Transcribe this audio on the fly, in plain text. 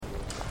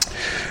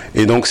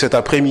Et donc cet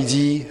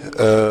après-midi,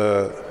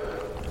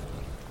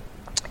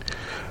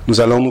 nous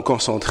allons nous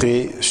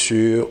concentrer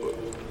sur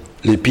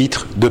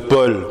l'épître de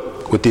Paul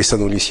aux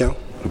Thessaloniciens,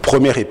 le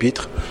premier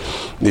épître,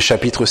 des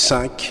chapitres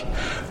 5,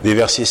 des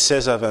versets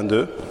 16 à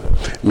 22,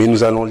 mais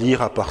nous allons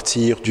lire à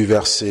partir du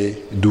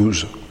verset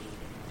 12.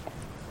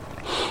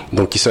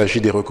 Donc il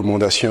s'agit des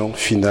recommandations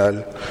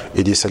finales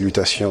et des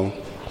salutations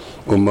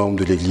aux membres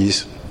de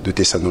l'Église de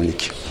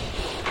Thessalonique.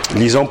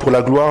 Lisons pour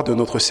la gloire de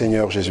notre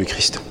Seigneur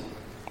Jésus-Christ.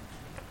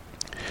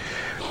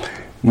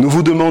 Nous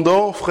vous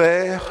demandons,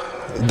 frères,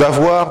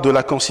 d'avoir de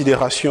la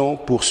considération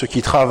pour ceux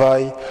qui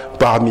travaillent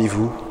parmi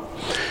vous,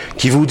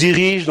 qui vous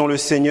dirigent dans le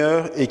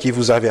Seigneur et qui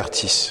vous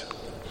avertissent.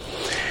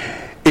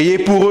 Ayez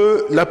pour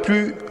eux la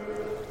plus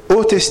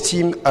haute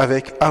estime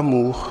avec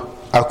amour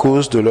à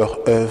cause de leur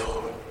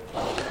œuvre.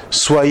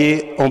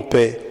 Soyez en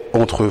paix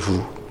entre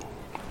vous.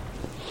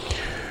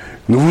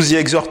 Nous vous y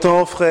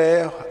exhortons,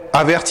 frères,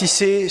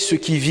 avertissez ceux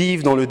qui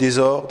vivent dans le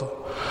désordre,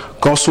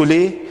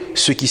 consolez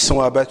ceux qui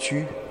sont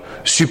abattus,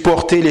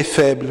 supportez les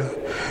faibles,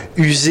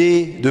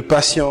 usez de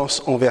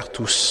patience envers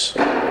tous.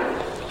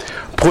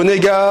 Prenez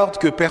garde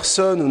que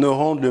personne ne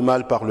rende le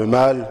mal par le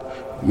mal,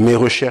 mais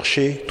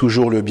recherchez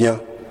toujours le bien,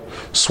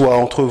 soit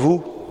entre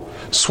vous,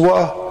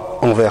 soit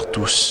envers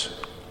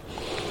tous.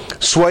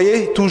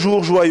 Soyez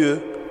toujours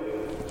joyeux,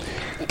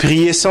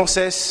 priez sans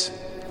cesse,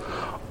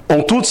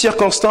 en toutes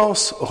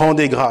circonstances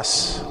rendez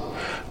grâce,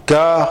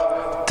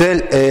 car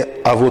telle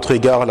est à votre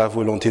égard la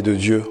volonté de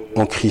Dieu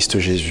en Christ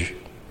Jésus.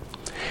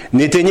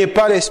 N'éteignez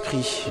pas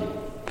l'esprit,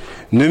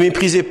 ne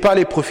méprisez pas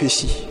les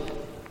prophéties,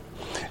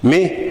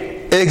 mais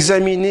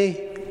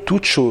examinez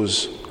toutes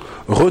choses,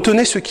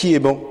 retenez ce qui est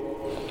bon,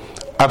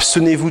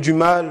 abstenez-vous du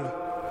mal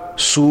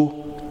sous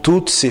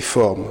toutes ses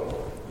formes.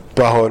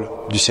 Parole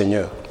du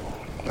Seigneur.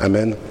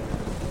 Amen.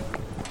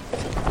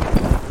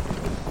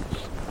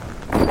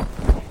 Un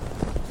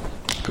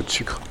peu de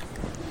sucre.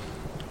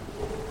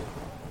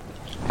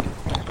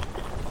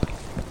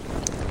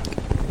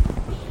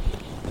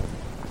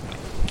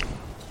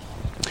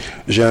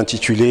 J'ai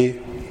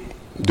intitulé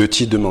deux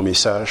titres de mon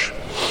message.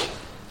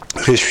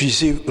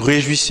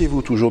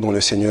 Réjouissez-vous toujours dans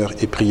le Seigneur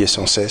et priez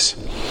sans cesse.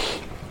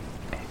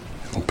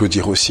 On peut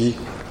dire aussi,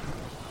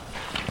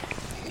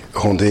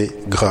 rendez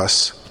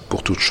grâce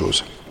pour toutes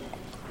choses.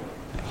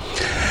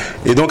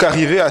 Et donc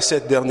arrivé à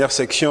cette dernière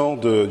section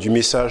du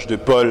message de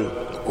Paul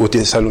aux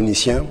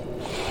Thessaloniciens,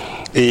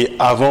 et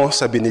avant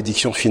sa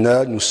bénédiction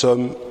finale, nous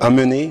sommes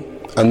amenés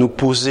à nous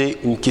poser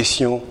une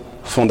question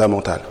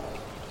fondamentale.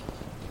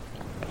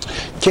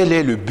 Quel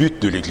est le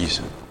but de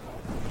l'Église ?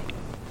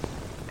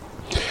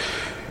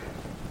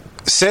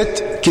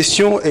 Cette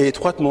question est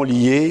étroitement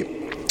liée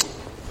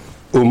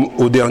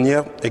aux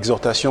dernières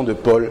exhortations de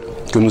Paul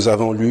que nous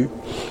avons lues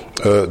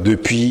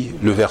depuis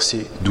le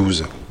verset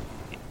 12.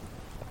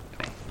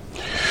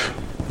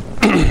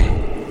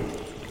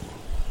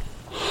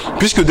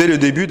 Puisque dès le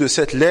début de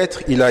cette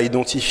lettre, il a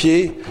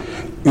identifié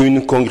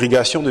une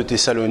congrégation de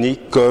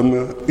Thessalonique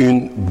comme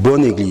une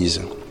bonne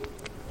église.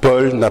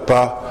 Paul n'a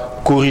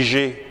pas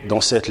corrigé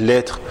dans cette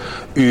lettre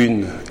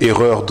une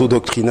erreur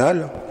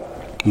doctrinale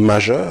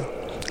majeure,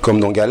 comme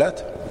dans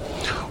Galates,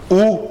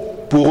 ou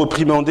pour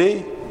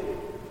réprimander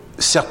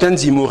certaines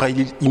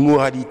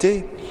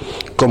immoralités,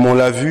 comme on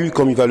l'a vu,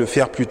 comme il va le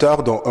faire plus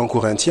tard dans 1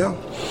 Corinthiens.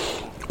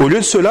 Au lieu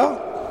de cela,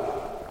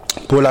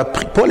 Paul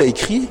a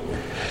écrit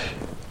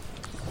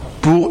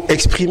pour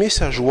exprimer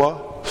sa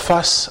joie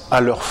face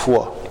à leur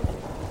foi,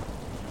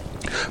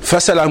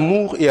 face à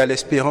l'amour et à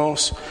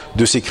l'espérance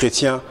de ces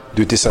chrétiens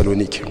de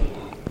Thessalonique.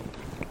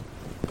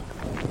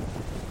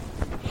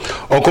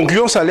 En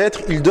concluant sa lettre,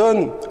 il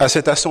donne à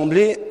cette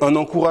assemblée un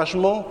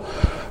encouragement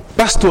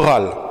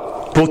pastoral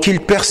pour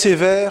qu'ils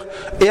persévèrent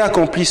et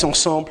accomplissent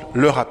ensemble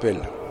leur appel.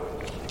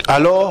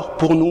 Alors,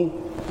 pour nous,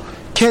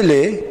 quelle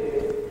est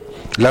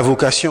la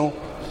vocation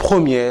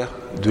première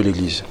de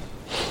l'Église ?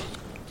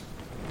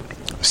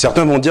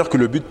 Certains vont dire que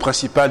le but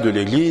principal de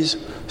l'Église,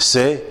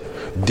 c'est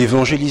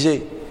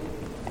d'évangéliser.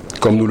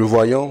 Comme nous le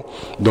voyons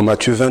dans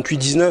Matthieu 28,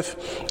 19.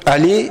 «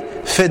 Allez,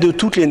 faites de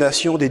toutes les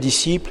nations des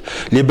disciples,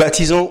 les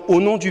baptisant au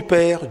nom du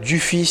Père, du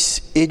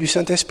Fils et du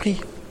Saint-Esprit. »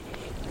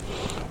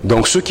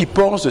 Donc ceux qui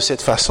pensent de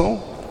cette façon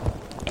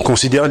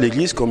considèrent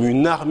l'Église comme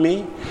une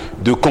armée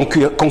de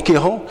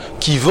conquérants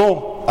qui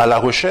vont à la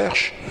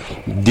recherche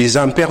des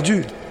âmes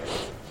perdues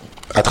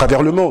à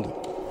travers le monde.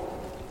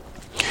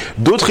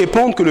 D'autres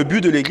répondent que le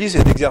but de l'Église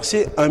est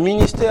d'exercer un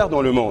ministère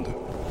dans le monde.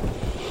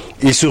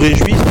 Ils se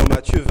réjouissent dans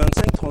Matthieu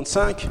 25,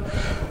 35,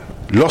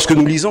 lorsque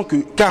nous lisons que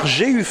 « Car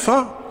j'ai eu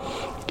faim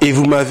et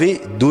vous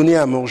m'avez donné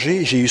à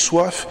manger, j'ai eu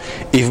soif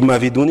et vous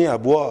m'avez donné à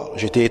boire,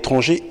 j'étais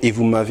étranger et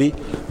vous m'avez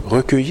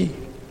recueilli. »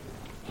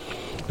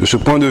 De ce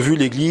point de vue,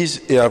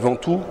 l'Église est avant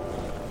tout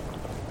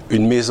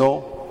une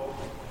maison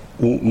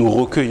où nous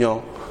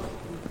recueillons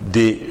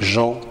des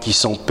gens qui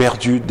sont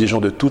perdus, des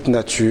gens de toute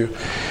nature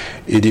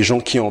et des gens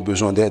qui ont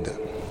besoin d'aide.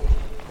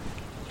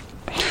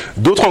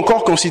 D'autres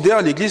encore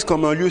considèrent l'Église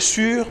comme un lieu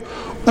sûr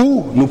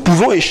où nous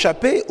pouvons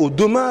échapper aux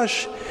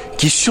dommages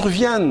qui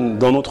surviennent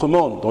dans notre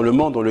monde, dans le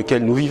monde dans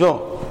lequel nous vivons.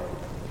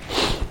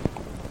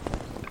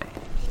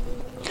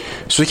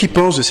 Ceux qui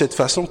pensent de cette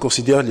façon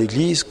considèrent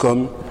l'Église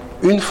comme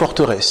une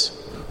forteresse,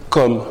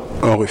 comme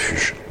un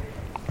refuge.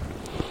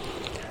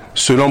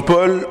 Selon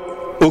Paul,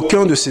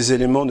 aucun de ces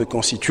éléments ne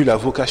constitue la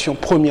vocation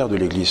première de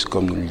l'Église,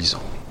 comme nous le lisons.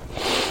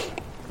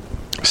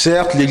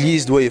 Certes,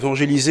 l'Église doit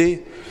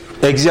évangéliser,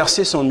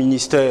 exercer son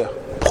ministère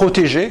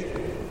protégé,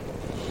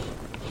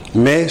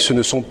 mais ce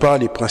ne sont pas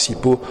les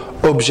principaux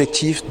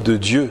objectifs de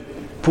Dieu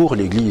pour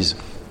l'Église.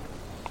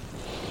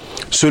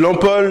 Selon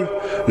Paul,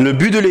 le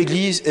but de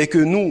l'Église est que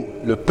nous,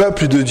 le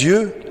peuple de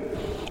Dieu,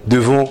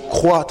 devons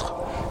croître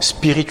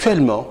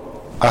spirituellement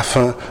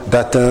afin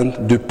d'atteindre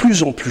de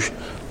plus en plus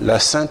la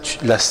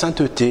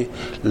sainteté,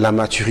 la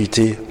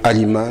maturité à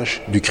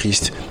l'image du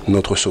Christ,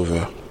 notre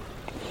Sauveur.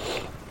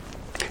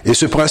 Et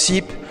ce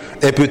principe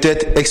est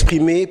peut-être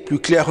exprimé plus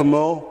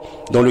clairement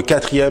dans le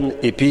 4e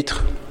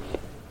épître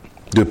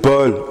de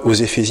Paul aux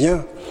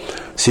Éphésiens,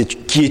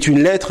 qui est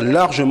une lettre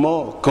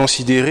largement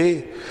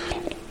considérée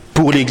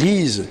pour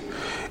l'Église.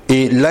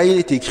 Et là, il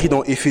est écrit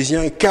dans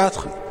Éphésiens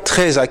 4,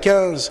 13 à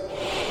 15,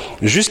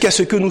 « Jusqu'à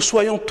ce que nous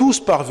soyons tous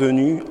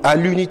parvenus à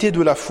l'unité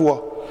de la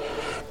foi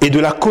et de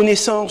la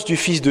connaissance du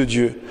Fils de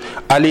Dieu,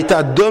 à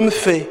l'état d'homme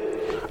fait,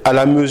 à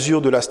la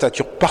mesure de la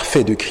stature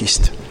parfaite de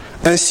Christ.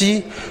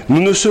 Ainsi,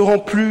 nous ne serons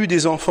plus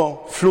des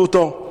enfants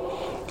flottants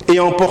et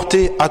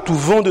emportés à tout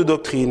vent de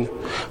doctrine,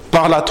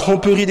 par la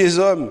tromperie des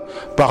hommes,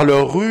 par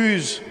leur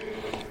ruse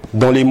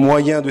dans les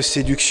moyens de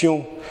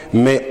séduction,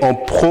 mais en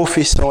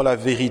professant la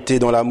vérité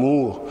dans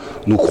l'amour,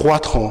 nous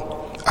croîtrons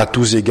à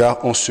tous égards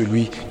en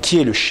celui qui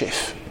est le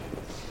chef,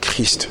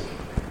 Christ. »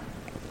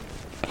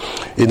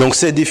 Et donc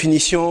cette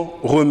définition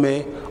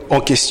remet en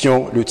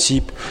question le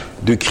type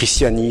de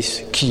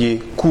christianisme qui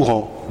est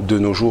courant de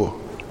nos jours.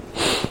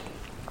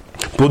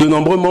 Pour de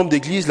nombreux membres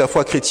d'Église, la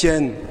foi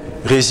chrétienne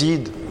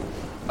réside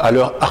à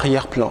leur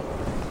arrière-plan.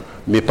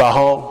 Mes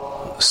parents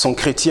sont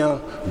chrétiens,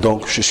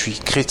 donc je suis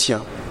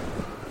chrétien,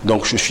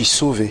 donc je suis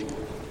sauvé.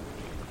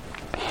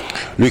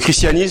 Le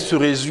christianisme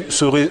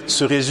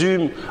se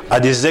résume à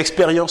des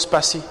expériences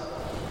passées,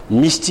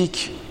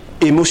 mystiques,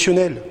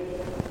 émotionnelles.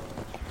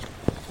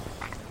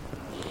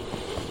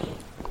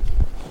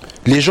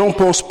 Les gens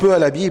pensent peu à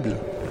la Bible,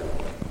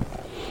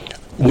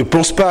 ne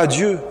pensent pas à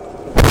Dieu,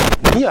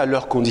 ni à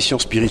leurs conditions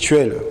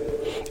spirituelles,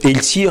 et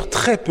ils tirent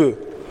très peu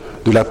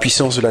de la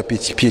puissance de la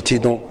piété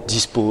dont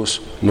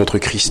dispose notre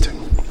Christ.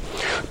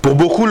 Pour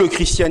beaucoup, le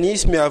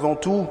christianisme est avant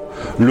tout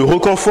le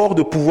réconfort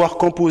de pouvoir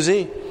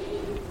composer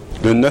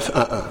de 9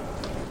 à 1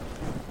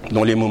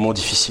 dans les moments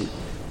difficiles.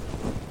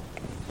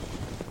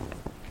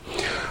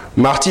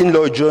 Martin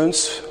Lloyd-Jones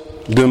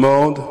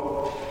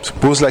se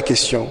pose la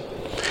question: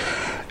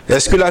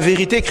 est-ce que la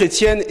vérité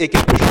chrétienne est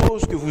quelque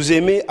chose que vous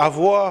aimez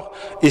avoir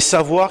et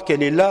savoir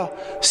qu'elle est là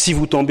si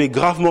vous tombez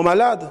gravement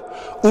malade,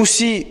 ou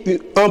si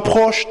un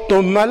proche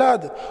tombe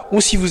malade, ou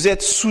si vous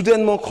êtes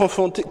soudainement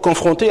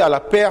confronté à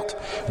la perte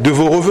de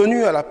vos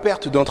revenus, à la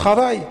perte d'un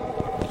travail,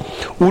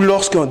 ou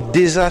lorsqu'un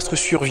désastre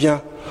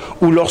survient,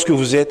 ou lorsque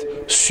vous êtes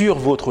sur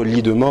votre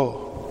lit de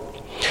mort?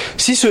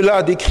 Si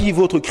cela décrit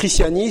votre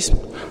christianisme,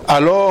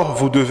 alors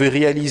vous devez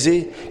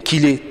réaliser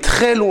qu'il est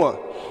très loin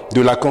de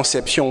la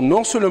conception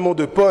non seulement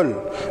de Paul,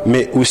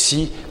 mais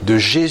aussi de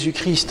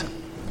Jésus-Christ.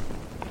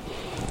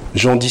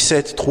 Jean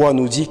 17, 3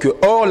 nous dit que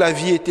 « Or, la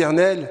vie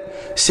éternelle,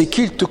 c'est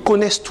qu'ils te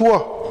connaissent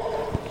toi,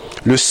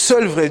 le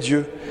seul vrai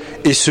Dieu,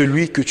 et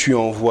celui que tu as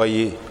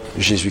envoyé,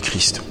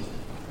 Jésus-Christ. »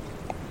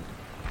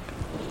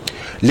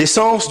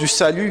 L'essence du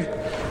salut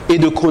est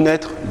de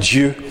connaître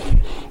Dieu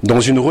dans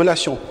une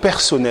relation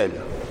personnelle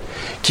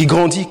qui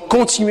grandit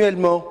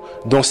continuellement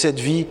dans cette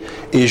vie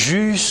et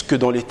jusque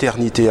dans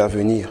l'éternité à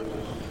venir.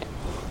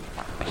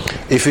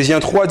 Éphésiens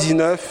 3,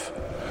 19,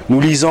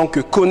 nous lisons que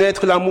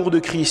connaître l'amour de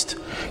Christ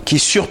qui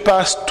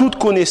surpasse toute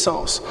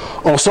connaissance,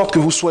 en sorte que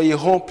vous soyez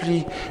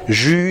remplis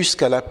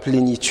jusqu'à la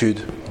plénitude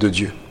de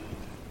Dieu.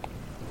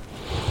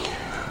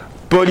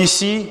 Paul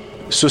ici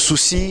se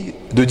soucie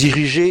de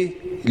diriger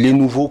les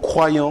nouveaux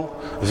croyants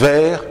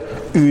vers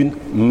une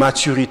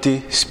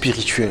maturité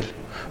spirituelle,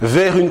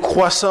 vers une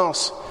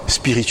croissance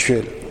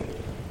spirituelle,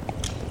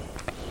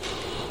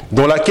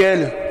 dans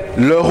laquelle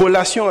leur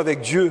relation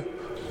avec Dieu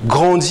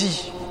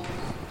grandit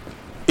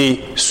et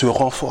se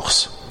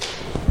renforce.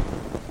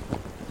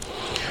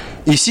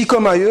 Ici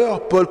comme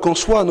ailleurs, Paul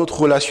conçoit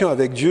notre relation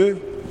avec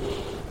Dieu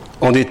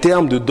en des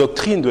termes de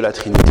doctrine de la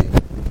Trinité.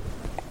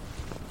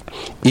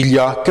 Il n'y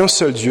a qu'un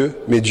seul Dieu,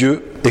 mais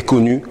Dieu est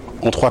connu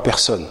en 3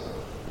 personnes: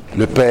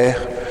 le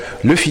Père,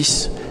 le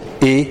Fils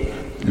et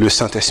le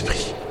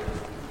Saint-Esprit.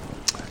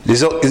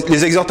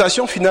 Les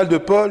exhortations finales de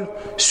Paul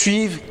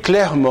suivent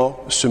clairement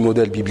ce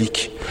modèle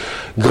biblique.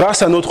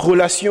 Grâce à notre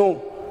relation,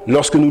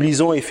 lorsque nous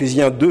lisons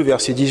Éphésiens 2,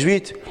 verset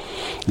 18,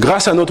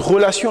 grâce à notre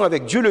relation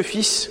avec Dieu le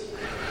Fils,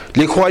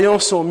 les croyants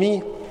sont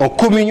mis en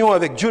communion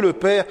avec Dieu le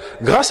Père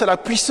grâce à la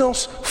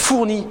puissance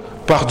fournie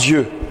par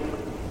Dieu,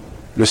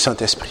 le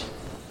Saint-Esprit.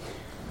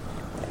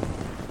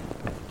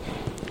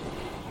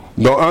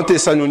 Dans 1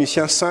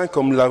 Thessaloniciens 5,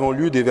 comme nous l'avons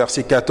lu des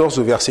versets 14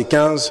 au verset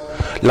 15,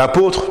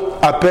 l'apôtre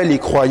appelle les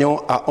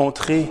croyants à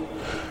entrer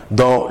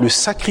dans le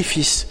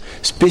sacrifice,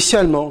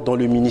 spécialement dans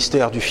le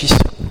ministère du Fils.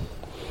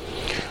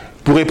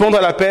 Pour répondre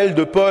à l'appel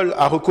de Paul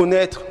à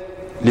reconnaître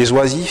les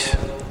oisifs,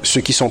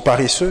 ceux qui sont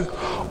paresseux,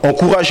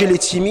 encourager les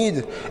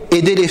timides,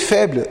 aider les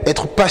faibles,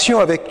 être patient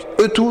avec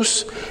eux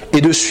tous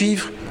et de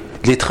suivre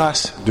les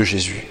traces de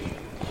Jésus,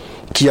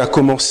 qui a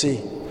commencé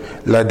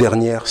la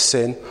dernière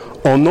scène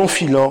en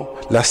enfilant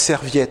la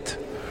serviette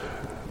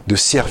de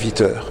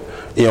serviteur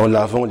et en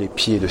lavant les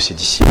pieds de ses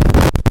disciples.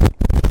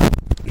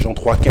 Jean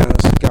 3,15,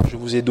 car je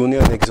vous ai donné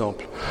un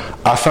exemple,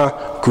 afin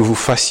que vous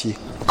fassiez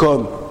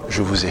comme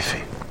je vous ai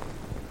fait.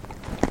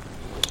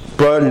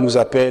 Paul nous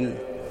appelle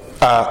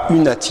à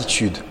une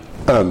attitude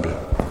humble,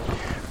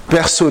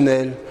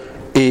 personnelle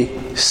et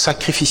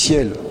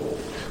sacrificielle,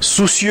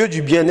 soucieux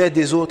du bien-être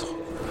des autres.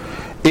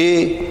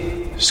 Et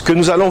ce que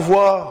nous allons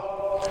voir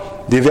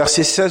des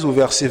versets 16 au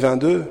verset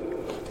 22,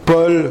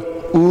 Paul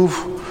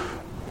ouvre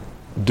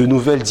de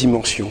nouvelles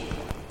dimensions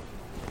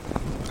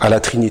à la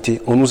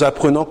Trinité, en nous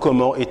apprenant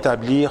comment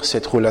établir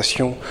cette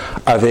relation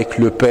avec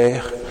le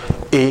Père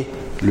et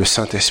le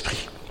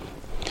Saint-Esprit.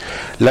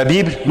 La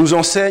Bible nous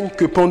enseigne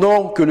que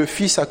pendant que le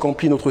Fils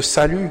accomplit notre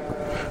salut,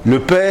 le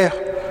Père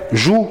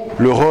joue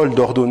le rôle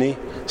d'ordonner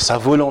sa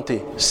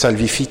volonté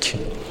salvifique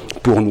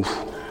pour nous.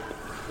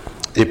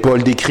 Et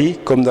Paul décrit,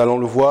 comme nous allons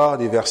le voir,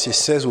 des versets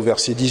 16 au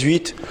verset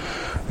 18,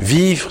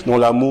 vivre dans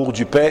l'amour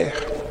du Père.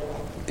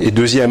 Et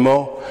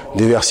deuxièmement,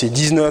 des versets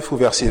 19 au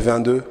verset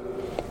 22,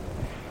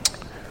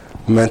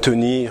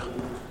 maintenir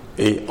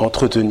et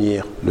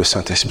entretenir le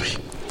Saint-Esprit.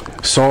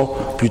 Sans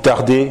plus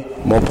tarder,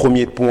 mon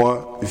premier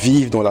point,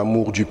 vivre dans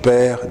l'amour du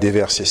Père, des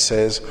versets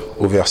 16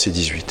 au verset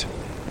 18.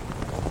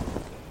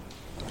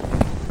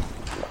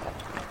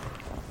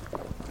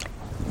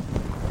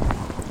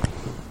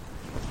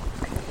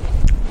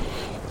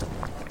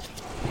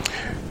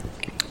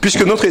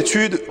 Puisque notre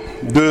étude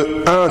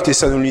de 1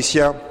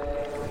 Thessaloniciens,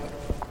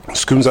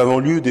 ce que nous avons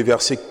lu des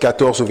versets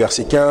 14 au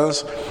verset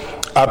 15,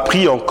 a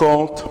pris en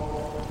compte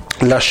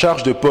la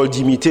charge de Paul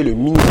d'imiter le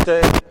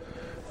ministère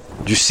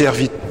du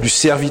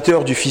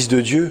serviteur du Fils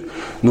de Dieu,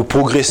 nous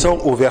progressons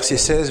au verset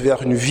 16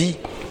 vers une vie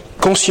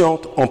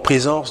consciente en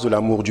présence de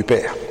l'amour du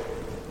Père.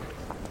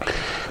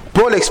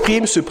 Paul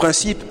exprime ce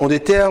principe en des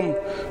termes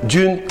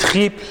d'une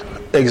triple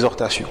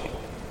exhortation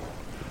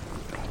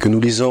que nous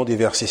lisons des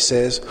versets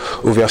 16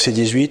 au verset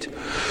 18.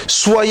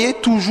 Soyez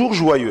toujours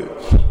joyeux,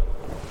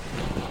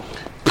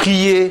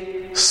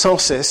 priez sans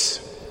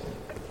cesse,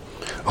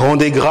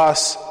 rendez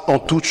grâce en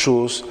toutes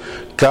choses,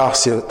 car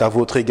c'est à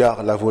votre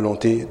égard la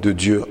volonté de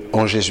Dieu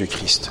en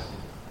Jésus-Christ.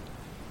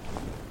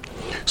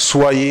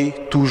 Soyez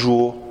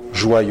toujours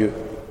joyeux,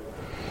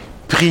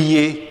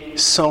 priez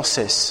sans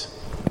cesse,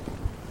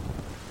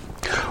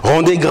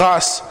 rendez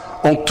grâce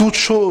en toutes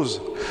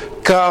choses,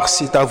 car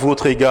c'est à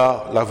votre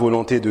égard la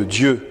volonté de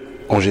Dieu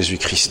en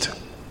Jésus-Christ.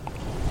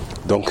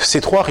 Donc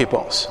ces trois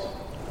réponses,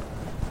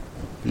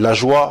 la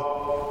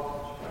joie,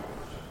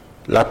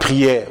 la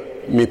prière,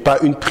 mais pas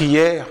une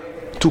prière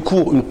tout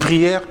court, une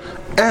prière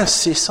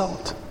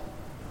incessante,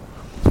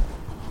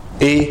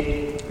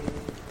 et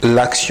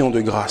l'action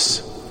de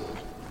grâce,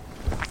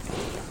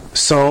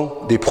 sont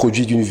des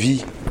produits d'une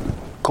vie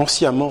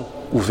consciemment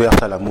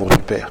ouverte à l'amour du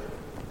Père,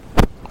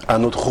 à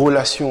notre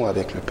relation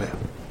avec le Père.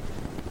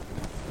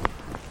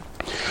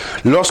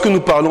 Lorsque nous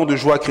parlons de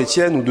joie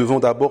chrétienne, nous devons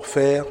d'abord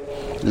faire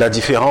la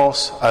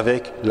différence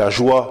avec la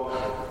joie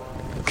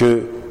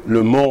que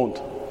le monde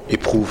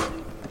éprouve.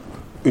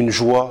 Une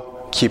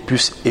joie qui est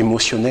plus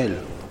émotionnelle.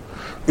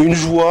 Une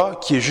joie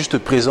qui est juste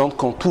présente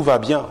quand tout va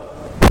bien.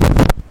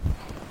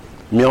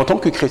 Mais en tant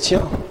que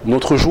chrétien,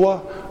 notre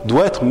joie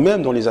doit être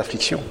même dans les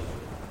afflictions.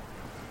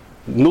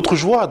 Notre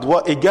joie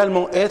doit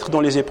également être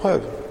dans les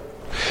épreuves.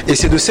 Et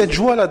c'est de cette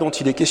joie-là dont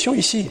il est question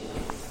ici.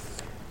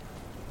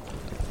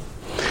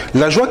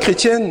 La joie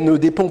chrétienne ne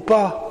dépend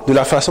pas de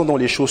la façon dont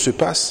les choses se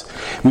passent,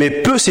 mais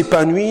peut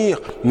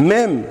s'épanouir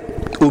même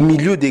au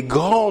milieu des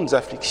grandes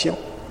afflictions.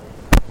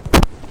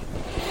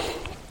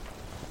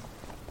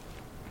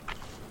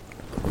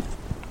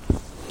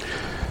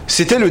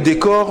 C'était le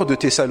décor de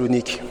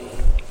Thessalonique.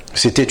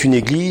 C'était une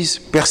église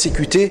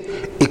persécutée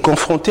et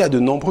confrontée à de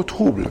nombreux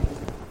troubles.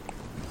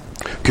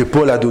 Que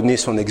Paul a donné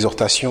son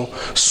exhortation.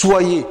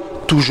 Soyez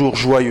toujours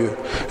joyeux.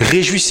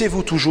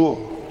 Réjouissez-vous toujours.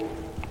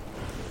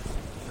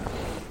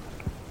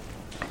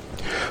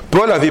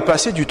 Paul avait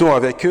passé du temps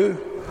avec eux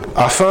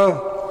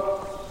afin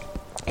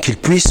qu'ils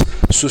puissent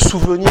se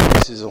souvenir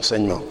de ses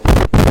enseignements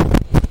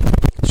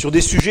sur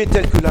des sujets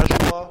tels que la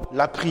joie,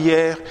 la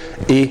prière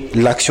et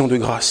l'action de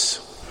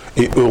grâce.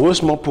 Et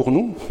heureusement pour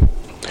nous,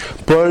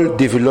 Paul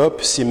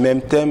développe ces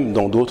mêmes thèmes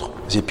dans d'autres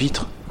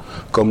épîtres,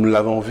 comme nous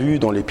l'avons vu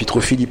dans l'épître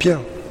aux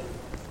Philippiens.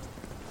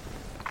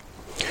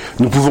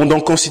 Nous pouvons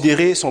donc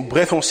considérer son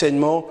bref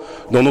enseignement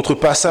dans notre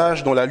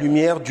passage dans la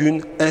lumière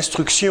d'une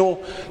instruction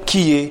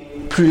qui est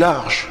plus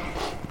large,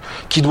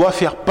 qui doit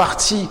faire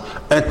partie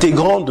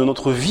intégrante de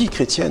notre vie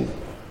chrétienne,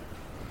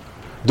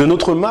 de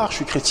notre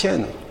marche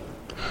chrétienne,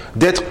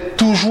 d'être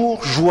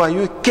toujours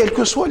joyeux, quelles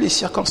que soient les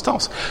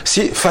circonstances.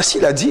 C'est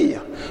facile à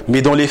dire,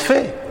 mais dans les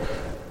faits,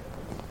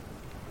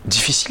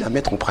 difficile à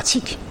mettre en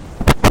pratique.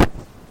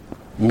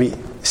 Mais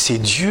c'est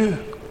Dieu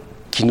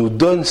qui nous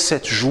donne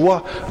cette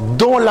joie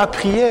dans la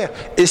prière.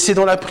 Et c'est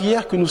dans la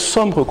prière que nous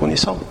sommes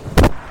reconnaissants.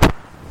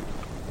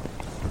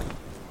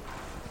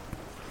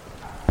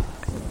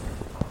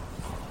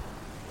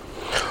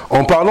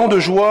 En parlant de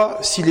joie,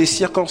 si les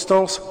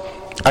circonstances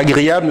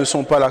agréables ne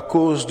sont pas la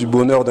cause du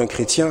bonheur d'un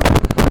chrétien,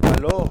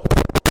 alors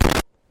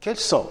quelles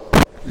sont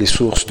les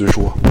sources de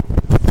joie?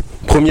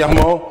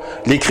 Premièrement,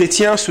 les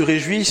chrétiens se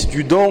réjouissent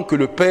du don que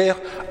le Père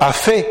a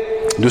fait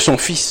de son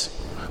Fils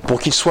pour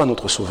qu'il soit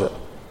notre Sauveur.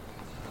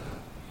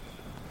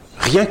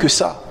 Rien que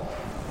ça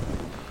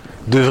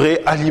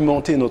devrait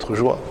alimenter notre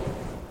joie.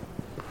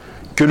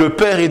 Que le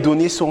Père ait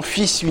donné son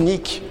Fils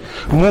unique,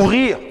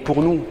 mourir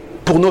pour nous,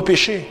 pour nos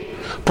péchés,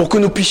 pour que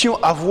nous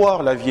puissions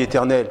avoir la vie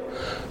éternelle.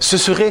 Ce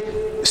serait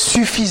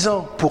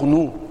suffisant pour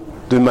nous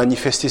de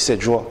manifester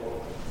cette joie.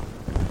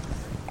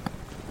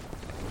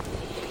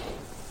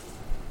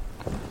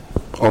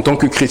 En tant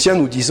que chrétiens,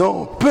 nous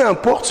disons, peu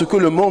importe ce que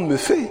le monde me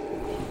fait,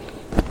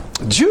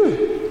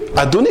 Dieu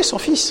a donné son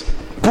Fils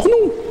pour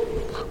nous,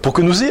 pour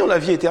que nous ayons la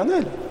vie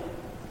éternelle.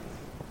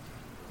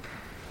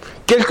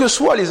 Quelles que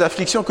soient les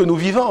afflictions que nous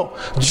vivons,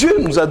 Dieu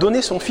nous a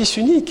donné son Fils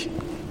unique.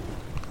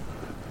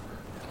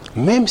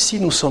 Même si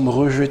nous sommes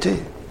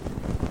rejetés,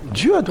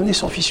 Dieu a donné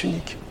son Fils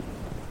unique.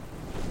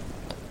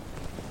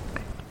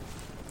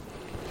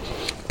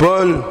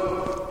 Paul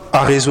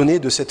a raisonné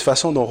de cette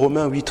façon dans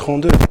Romains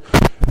 8,32.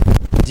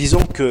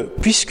 Disons que,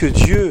 puisque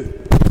Dieu,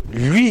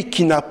 lui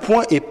qui n'a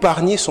point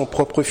épargné son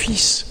propre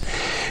Fils,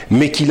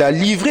 mais qui l'a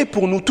livré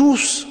pour nous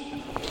tous,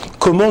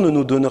 comment ne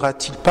nous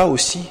donnera-t-il pas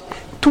aussi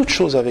toutes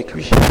choses avec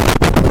lui?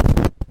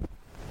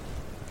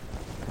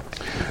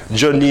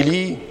 John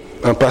Lilly,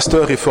 un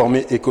pasteur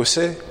réformé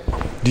écossais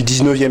du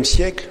 19e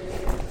siècle,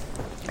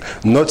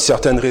 note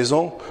certaines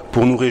raisons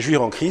pour nous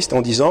réjouir en Christ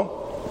en disant: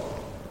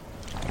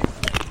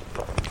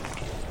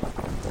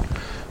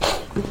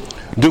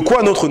 De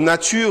quoi notre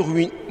nature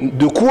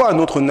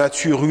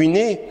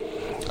ruinée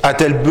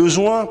a-t-elle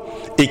besoin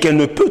et qu'elle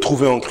ne peut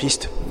trouver en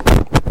Christ?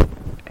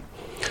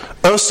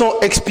 Un sang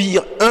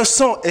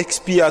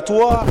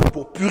expiatoire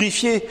pour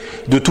purifier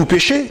de tout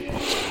péché,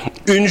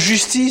 une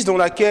justice dans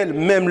laquelle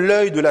même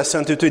l'œil de la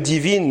sainteté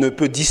divine ne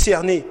peut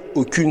discerner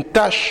aucune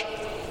tache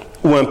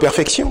ou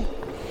imperfection,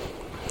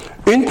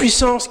 une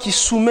puissance qui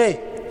soumet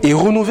et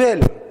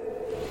renouvelle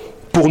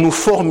pour nous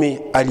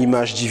former à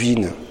l'image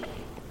divine,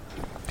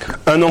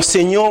 un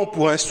enseignant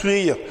pour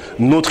instruire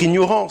notre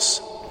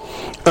ignorance,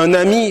 un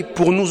ami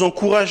pour nous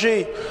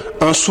encourager,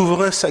 un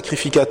souverain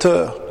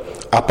sacrificateur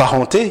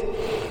apparenté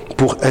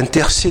pour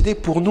intercéder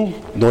pour nous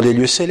dans les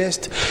lieux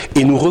célestes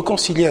et nous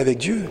réconcilier avec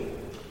Dieu,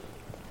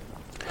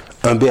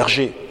 un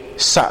berger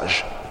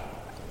sage,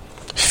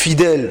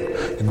 fidèle,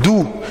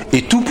 doux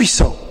et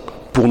tout-puissant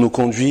pour nous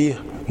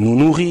conduire, nous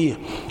nourrir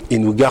et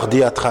nous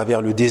garder à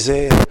travers le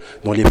désert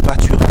dans les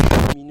pâturages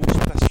lumineux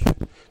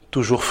spacieux,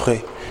 toujours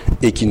frais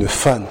et qui ne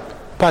fanent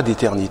pas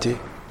d'éternité.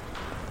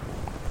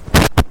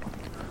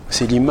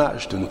 C'est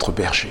l'image de notre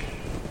berger,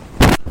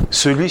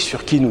 celui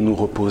sur qui nous nous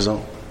reposons.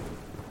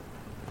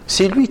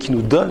 C'est lui qui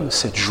nous donne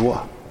cette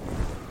joie.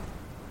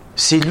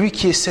 C'est lui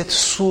qui est cette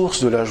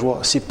source de la joie.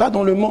 Ce n'est pas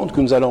dans le monde que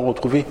nous allons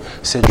retrouver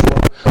cette joie.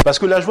 Parce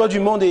que la joie du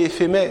monde est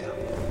éphémère.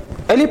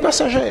 Elle est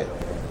passagère.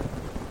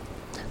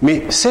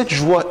 Mais cette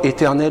joie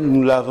éternelle,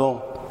 nous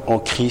l'avons en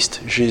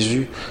Christ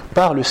Jésus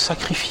par le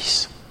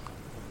sacrifice.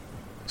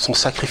 Son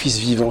sacrifice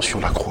vivant sur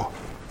la croix.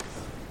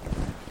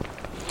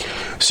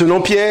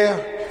 Selon Pierre,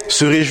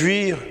 se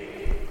réjouir,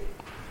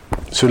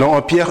 selon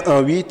 1 Pierre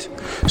 1,8,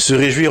 se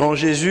réjouir en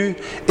Jésus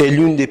est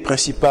l'une des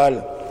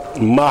principales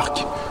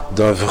marques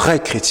d'un vrai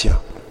chrétien.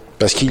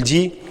 Parce qu'il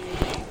dit,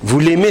 vous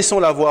l'aimez sans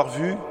l'avoir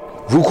vu,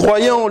 vous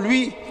croyez en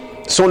lui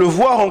sans le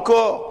voir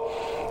encore,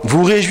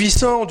 vous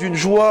réjouissant d'une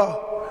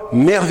joie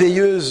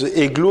merveilleuse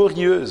et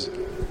glorieuse,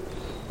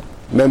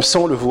 même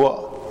sans le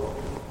voir.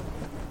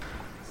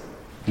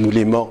 Nous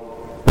l'aimons.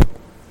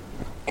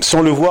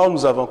 Sans le voir,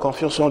 nous avons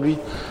confiance en lui.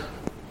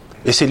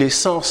 Et c'est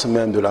l'essence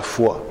même de la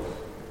foi.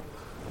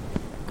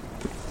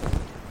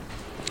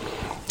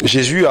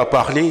 Jésus a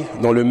parlé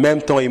dans le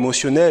même temps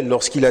émotionnel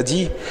lorsqu'il a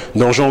dit,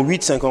 dans Jean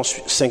 8,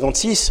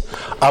 56,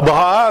 «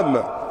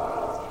 Abraham,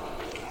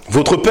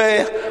 votre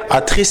père,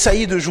 a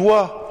tressailli de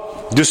joie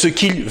de ce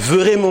qu'il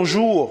verrait mon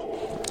jour.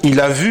 Il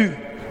a vu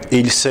et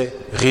il s'est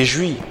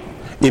réjoui. »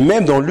 Et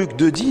même dans Luc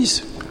 2,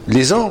 10,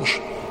 les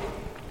anges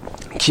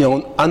qui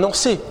ont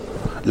annoncé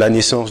la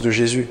naissance de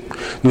Jésus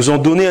nous ont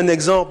donné un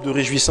exemple de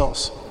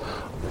réjouissance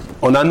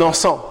en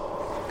annonçant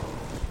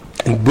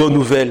une bonne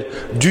nouvelle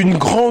d'une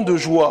grande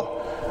joie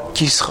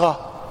qui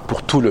sera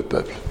pour tout le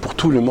peuple, pour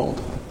tout le monde.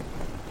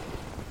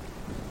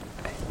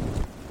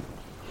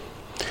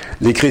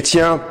 Les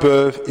chrétiens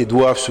peuvent et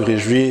doivent se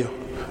réjouir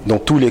dans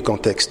tous les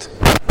contextes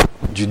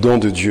du don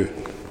de Dieu,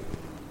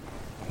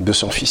 de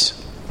son Fils.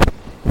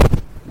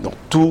 Dans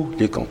tous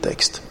les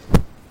contextes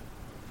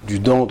du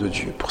don de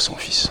Dieu pour son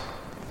Fils.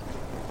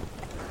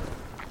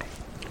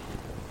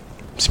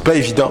 C'est pas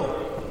évident.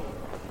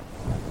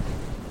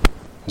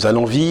 Nous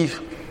allons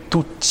vivre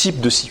tout type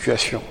de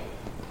situation.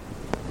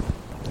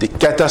 Des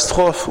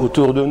catastrophes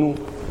autour de nous,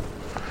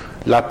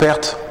 la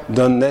perte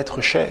d'un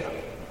être cher,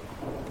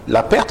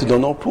 la perte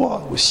d'un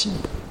emploi aussi.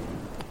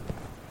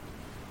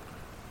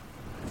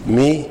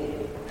 Mais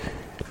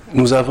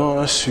nous avons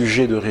un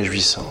sujet de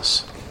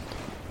réjouissance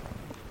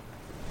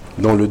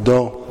dans le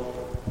don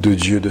de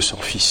Dieu de son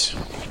Fils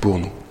pour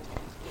nous.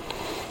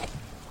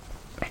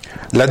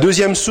 La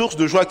deuxième source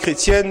de joie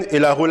chrétienne est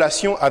la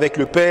relation avec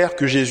le Père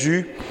que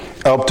Jésus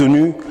a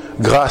obtenue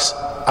grâce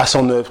à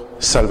son œuvre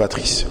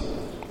salvatrice.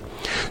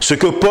 Ce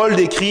que Paul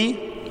décrit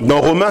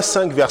dans Romains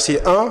 5,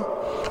 verset 1,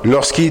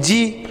 lorsqu'il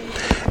dit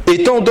 «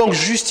 Étant donc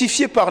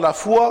justifiés par la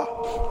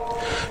foi,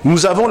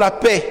 nous avons la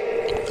paix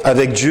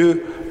avec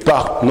Dieu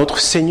par notre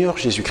Seigneur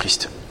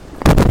Jésus-Christ. »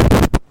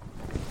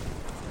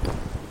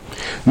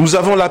 Nous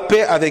avons la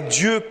paix avec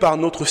Dieu par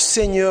notre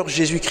Seigneur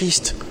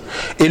Jésus-Christ.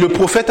 Et le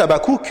prophète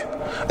Habakkuk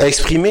a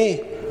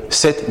exprimé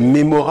cette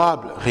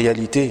mémorable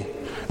réalité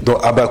dans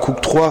Habakkuk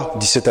 3,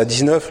 17 à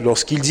 19,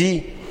 lorsqu'il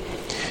dit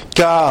 «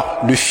 Car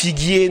le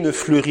figuier ne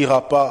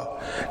fleurira pas,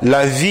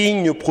 la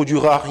vigne ne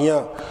produira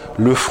rien,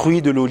 le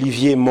fruit de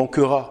l'olivier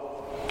manquera,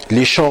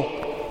 les champs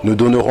ne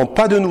donneront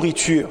pas de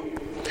nourriture,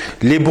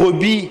 les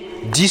brebis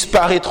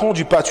disparaîtront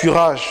du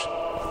pâturage,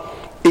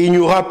 et il n'y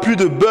aura plus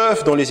de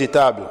bœuf dans les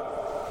étables.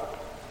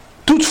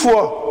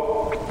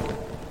 Toutefois,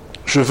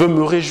 je veux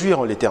me réjouir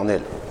en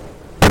l'Éternel.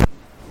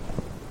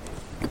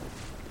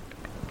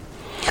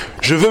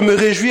 Je veux me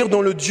réjouir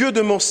dans le Dieu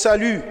de mon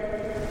salut.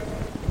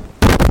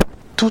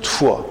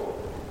 Toutefois,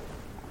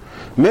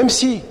 même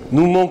si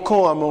nous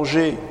manquons à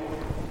manger,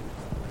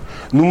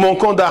 nous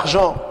manquons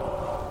d'argent,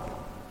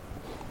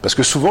 parce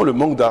que souvent le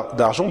manque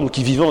d'argent, nous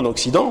qui vivons en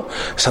Occident,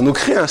 ça nous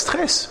crée un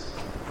stress.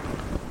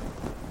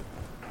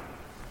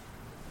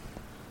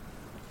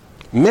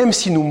 Même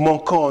si nous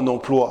manquons en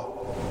emploi,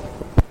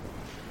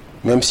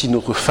 même si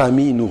notre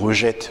famille nous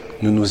rejette,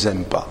 ne nous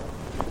aime pas.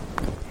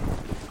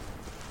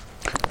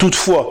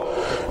 Toutefois,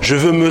 je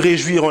veux me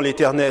réjouir en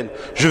l'Éternel.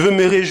 Je veux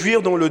me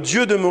réjouir dans le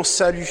Dieu de mon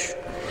salut.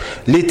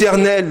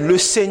 L'Éternel, le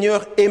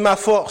Seigneur, est ma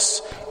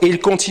force. Et il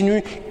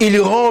continue, il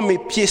rend mes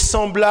pieds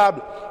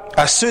semblables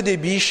à ceux des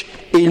biches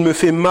et il me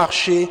fait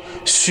marcher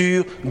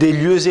sur des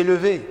lieux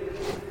élevés.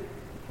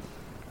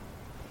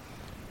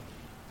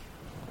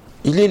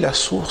 Il est la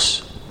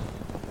source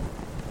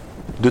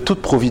de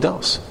toute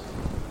providence.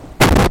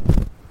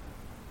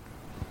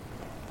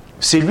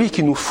 C'est lui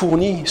qui nous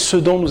fournit ce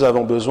dont nous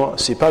avons besoin,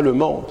 ce n'est pas le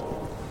monde.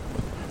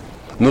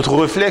 Notre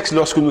réflexe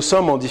lorsque nous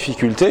sommes en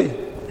difficulté,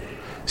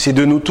 c'est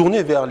de nous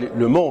tourner vers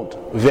le monde,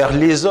 vers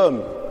les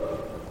hommes,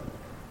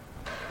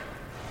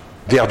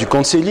 vers du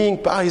counseling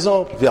par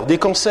exemple, vers des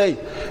conseils.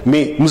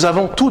 Mais nous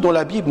avons tout dans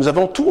la Bible, nous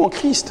avons tout en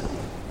Christ.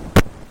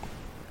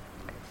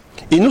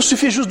 Il nous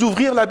suffit juste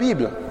d'ouvrir la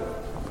Bible.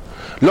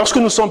 Lorsque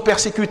nous sommes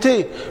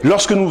persécutés,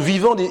 lorsque nous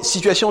vivons des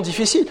situations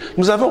difficiles,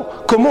 nous avons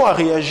comment a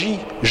réagi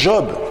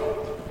Job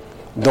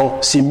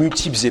dans ces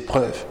multiples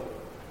épreuves.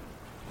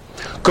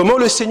 Comment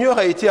le Seigneur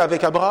a été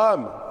avec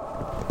Abraham.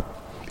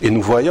 Et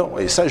nous voyons,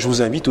 et ça je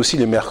vous invite aussi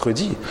les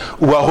mercredis,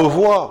 ou à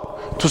revoir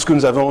tout ce que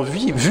nous avons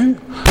vu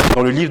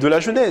dans le livre de la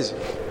Genèse.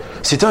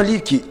 C'est un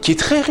livre qui est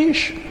très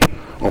riche.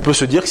 On peut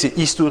se dire que c'est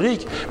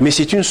historique, mais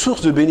c'est une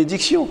source de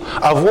bénédiction.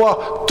 À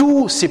voir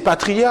tous ces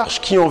patriarches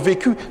qui ont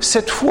vécu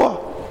cette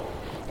foi,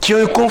 qui ont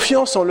eu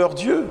confiance en leur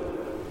Dieu.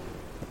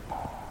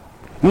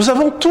 Nous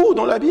avons tout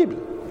dans la Bible.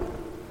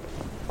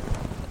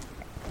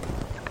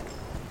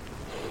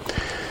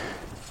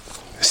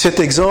 Cet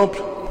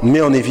exemple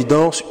met en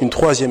évidence une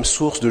troisième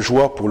source de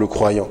joie pour le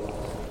croyant,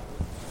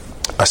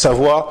 à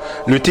savoir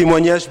le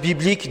témoignage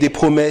biblique des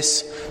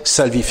promesses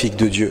salvifiques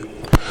de Dieu.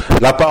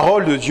 La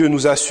parole de Dieu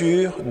nous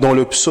assure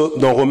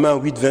dans Romains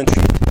 8,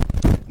 28,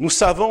 « Nous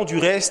savons du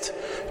reste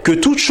que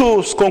toute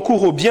chose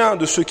concourt au bien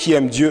de ceux qui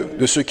aiment Dieu,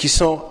 de ceux qui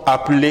sont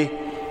appelés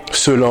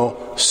selon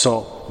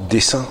son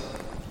dessein. »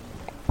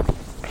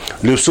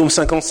 Le psaume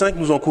 55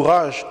 nous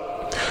encourage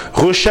 «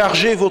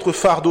 Rechargez votre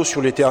fardeau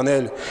sur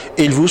l'Éternel,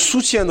 et il vous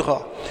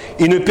soutiendra.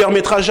 Il ne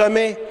permettra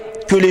jamais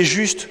que les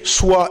justes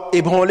soient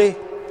ébranlés. »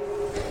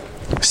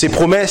 Ces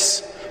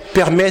promesses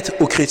permettent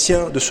aux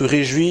chrétiens de se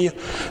réjouir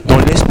dans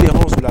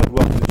l'espérance de la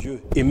gloire de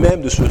Dieu, et même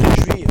de se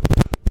réjouir,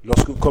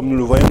 lorsque, comme nous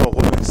le voyons dans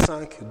Romains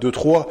 5, 2,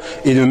 3,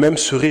 et de même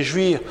se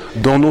réjouir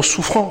dans nos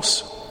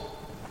souffrances.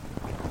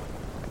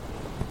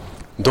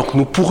 Donc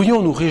nous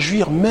pourrions nous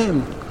réjouir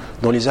même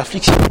dans les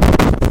afflictions.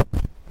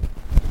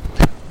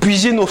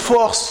 Puiser nos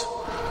forces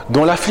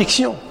dans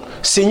l'affliction.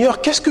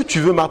 Seigneur, qu'est-ce que tu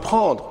veux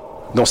m'apprendre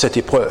dans cette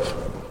épreuve?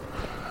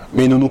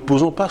 Mais nous ne nous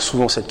posons pas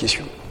souvent cette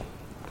question.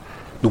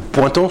 Nous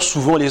pointons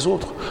souvent les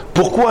autres.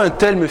 Pourquoi un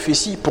tel me fait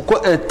ci?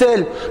 Pourquoi un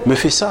tel me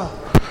fait ça?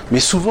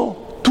 Mais souvent,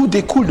 tout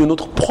découle de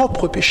notre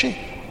propre péché.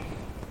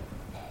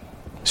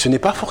 Ce n'est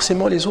pas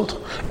forcément les autres.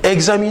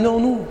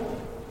 Examinons-nous.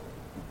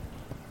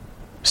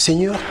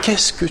 Seigneur,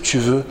 qu'est-ce que tu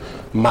veux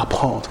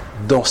m'apprendre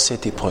dans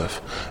cette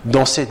épreuve,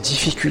 dans cette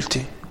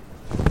difficulté?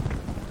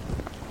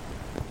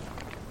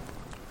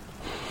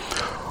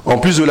 En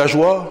plus de la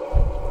joie,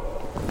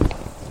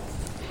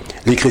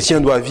 les chrétiens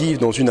doivent vivre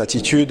dans une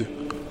attitude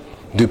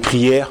de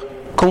prière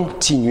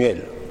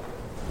continuelle.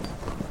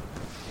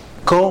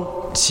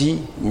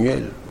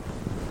 Continuelle.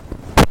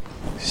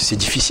 C'est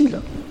difficile.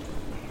 Hein?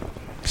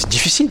 C'est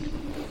difficile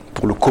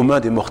pour le commun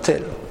des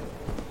mortels.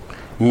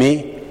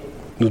 Mais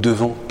nous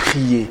devons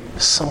prier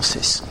sans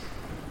cesse.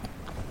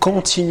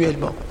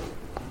 Continuellement.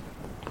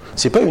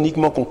 Ce n'est pas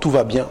uniquement quand tout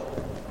va bien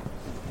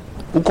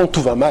ou quand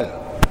tout va mal.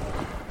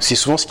 C'est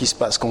souvent ce qui se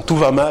passe. Quand tout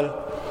va mal,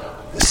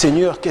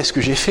 Seigneur, qu'est-ce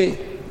que j'ai fait?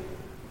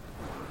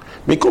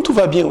 Mais quand tout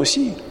va bien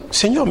aussi,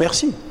 Seigneur,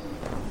 merci.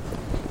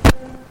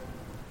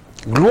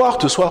 Gloire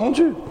te soit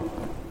rendue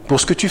pour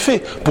ce que tu fais,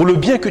 pour le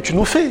bien que tu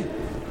nous fais.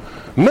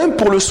 Même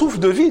pour le souffle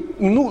de vie,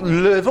 nous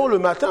levons le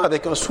matin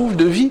avec un souffle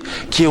de vie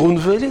qui est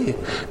renouvelé.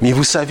 Mais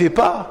vous ne savez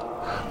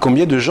pas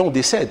combien de gens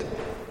décèdent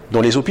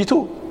dans les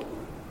hôpitaux,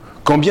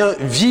 combien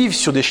vivent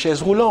sur des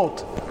chaises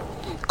roulantes,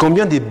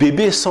 combien des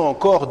bébés sont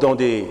encore dans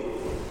des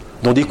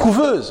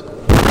couveuses.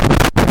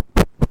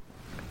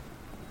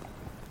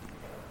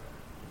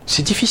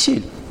 C'est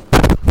difficile.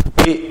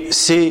 Et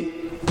c'est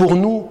pour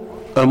nous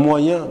un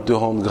moyen de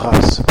rendre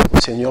grâce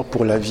au Seigneur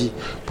pour la vie,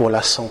 pour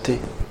la santé.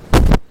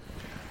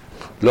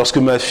 Lorsque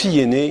ma fille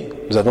est née,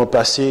 nous avons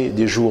passé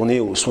des journées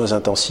aux soins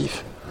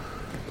intensifs.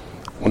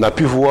 On a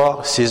pu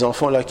voir ces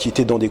enfants-là qui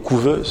étaient dans des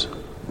couveuses,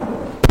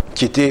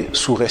 qui étaient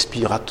sous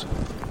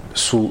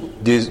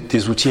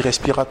des outils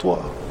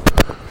respiratoires.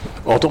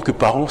 En tant que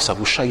parent, ça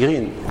vous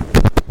chagrine.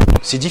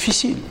 C'est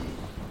difficile.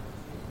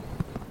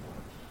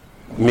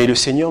 Mais le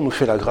Seigneur nous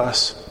fait la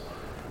grâce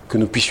que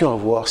nous puissions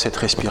avoir cette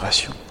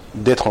respiration,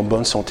 d'être en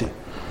bonne santé.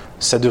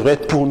 Ça devrait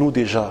être pour nous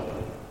déjà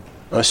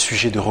un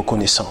sujet de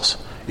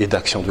reconnaissance et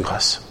d'action de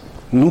grâce.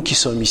 Nous qui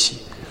sommes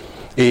ici.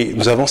 Et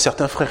nous avons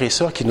certains frères et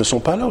sœurs qui ne sont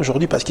pas là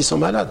aujourd'hui parce qu'ils sont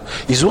malades.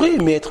 Ils auraient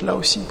aimé être là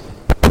aussi.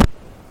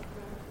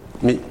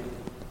 Mais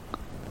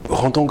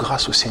rendons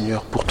grâce au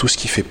Seigneur pour tout ce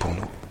qu'il fait pour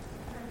nous.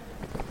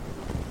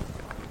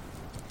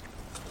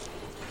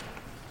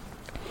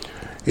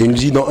 Et il nous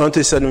dit dans 1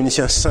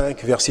 Thessaloniciens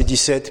 5, verset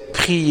 17, «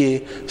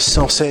 Priez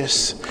sans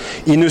cesse ».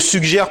 Il ne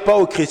suggère pas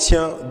aux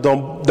chrétiens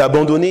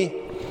d'abandonner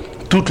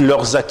toutes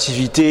leurs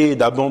activités,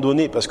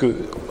 d'abandonner, parce que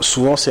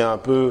souvent c'est un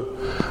peu...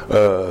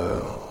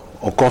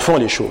 on confond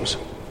les choses.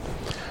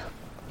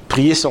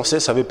 Prier sans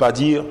cesse, ça ne veut pas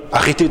dire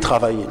arrêter de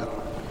travailler.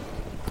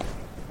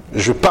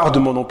 Je pars de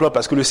mon emploi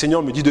parce que le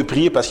Seigneur me dit de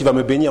prier parce qu'il va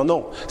me bénir.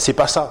 Non, c'est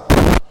pas ça.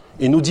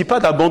 Il ne nous dit pas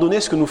d'abandonner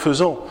ce que nous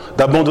faisons,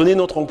 d'abandonner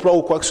notre emploi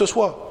ou quoi que ce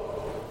soit.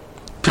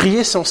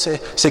 Prier sans cesse,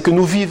 c'est que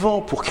nous vivons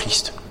pour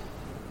Christ.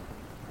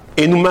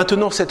 Et nous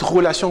maintenons cette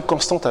relation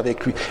constante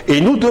avec lui. Et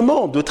il nous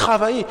demande de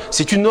travailler.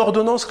 C'est une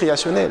ordonnance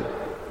créationnelle.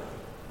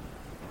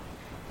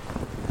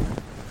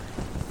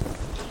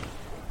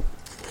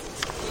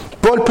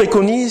 Paul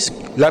préconise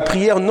la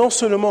prière non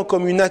seulement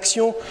comme une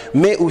action,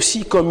 mais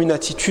aussi comme une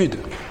attitude.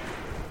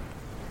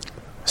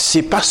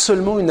 C'est pas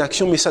seulement une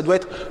action, mais ça doit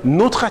être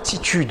notre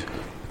attitude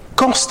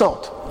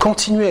constante,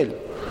 continuelle,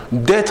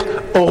 d'être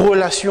en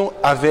relation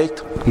avec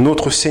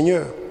notre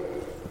Seigneur.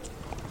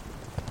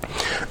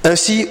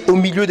 Ainsi, au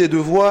milieu des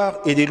devoirs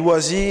et des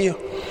loisirs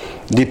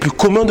les plus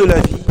communs de la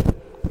vie,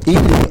 il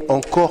est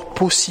encore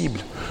possible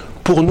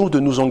pour nous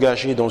de nous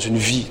engager dans une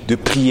vie de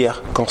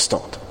prière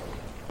constante.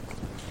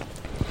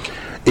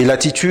 Et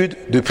l'attitude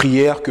de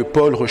prière que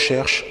Paul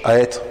recherche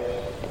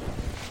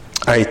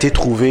a été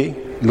trouvée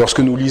lorsque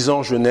nous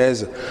lisons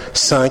Genèse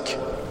 5,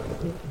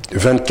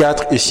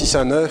 24 et 6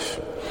 à 9,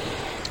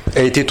 a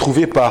été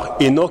trouvée par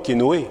Enoch et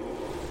Noé,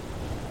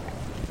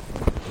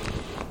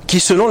 qui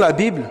selon la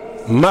Bible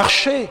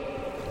marchaient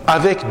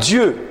avec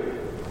Dieu.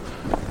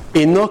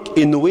 Enoch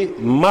et Noé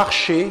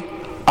marchaient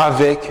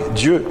avec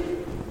Dieu.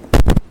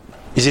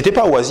 Ils n'étaient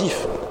pas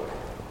oisifs,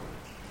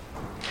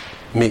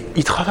 mais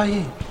ils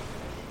travaillaient.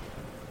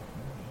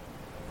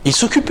 Ils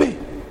s'occupaient,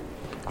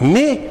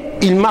 mais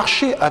ils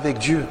marchaient avec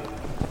Dieu.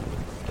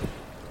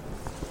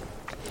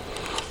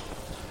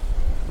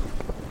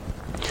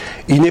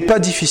 Il n'est pas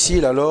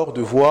difficile alors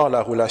de voir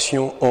la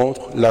relation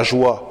entre la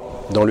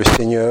joie dans le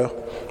Seigneur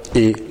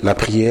et la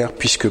prière,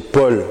 puisque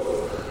Paul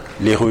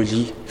les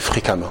relie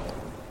fréquemment.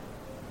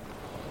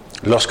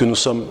 Lorsque nous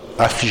sommes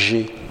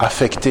affligés,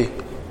 affectés,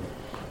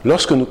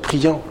 lorsque nous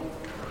prions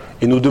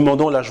et nous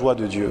demandons la joie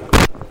de Dieu,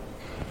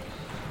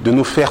 de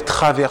nous faire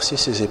traverser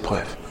ces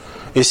épreuves.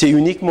 Et c'est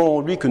uniquement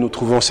en lui que nous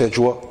trouvons cette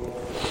joie.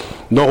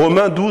 Dans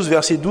Romains 12,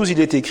 verset 12, il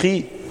est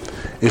écrit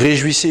 «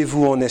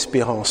 Réjouissez-vous en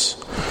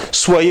espérance,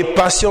 soyez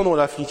patients dans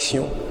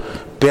l'affliction,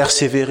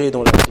 persévérez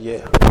dans la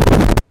prière. »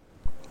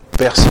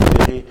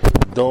 Persévérez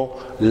dans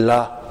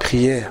la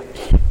prière.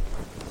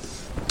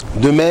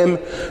 De même,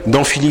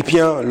 dans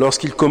Philippiens,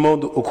 lorsqu'il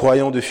commande aux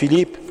croyants de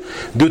Philippe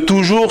de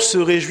toujours se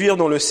réjouir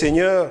dans le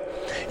Seigneur,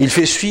 il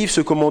fait suivre ce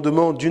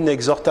commandement d'une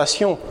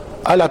exhortation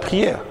à la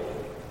prière.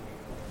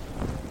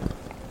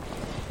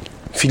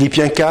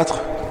 Philippiens 4,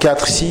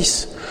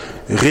 6,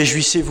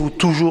 réjouissez-vous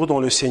toujours dans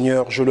le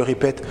Seigneur, je le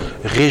répète,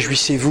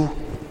 réjouissez-vous.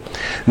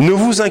 Ne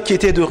vous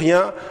inquiétez de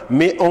rien,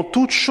 mais en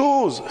toute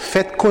chose,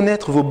 faites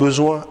connaître vos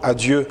besoins à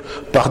Dieu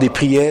par des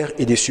prières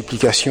et des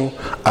supplications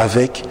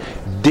avec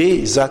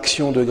des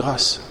actions de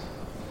grâce.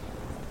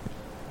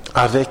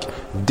 avec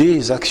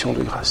des actions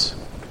de grâce.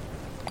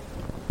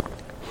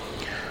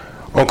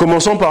 En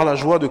commençant par la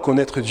joie de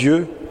connaître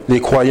Dieu,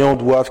 les croyants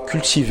doivent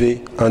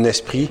cultiver un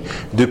esprit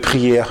de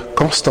prière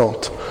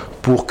constante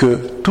pour que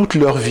toute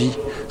leur vie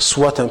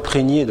soit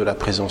imprégnée de la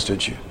présence de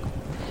Dieu.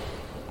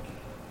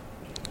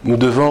 Nous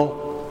devons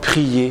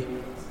prier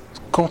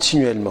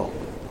continuellement,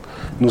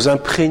 nous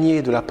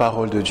imprégner de la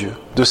parole de Dieu,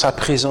 de sa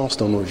présence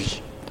dans nos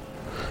vies.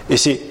 Et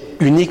c'est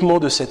uniquement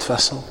de cette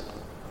façon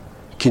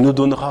qu'il nous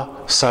donnera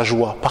sa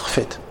joie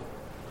parfaite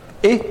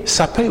et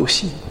sa paix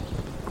aussi.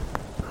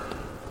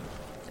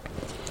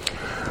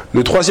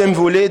 Le troisième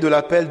volet de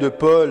l'appel de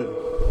Paul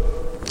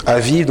à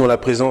vivre dans la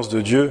présence de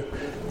Dieu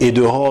est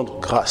de rendre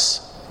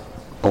grâce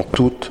en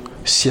toutes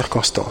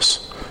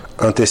circonstances.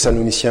 1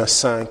 Thessaloniciens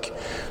 5,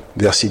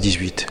 verset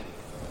 18.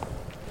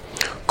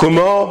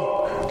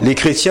 Comment les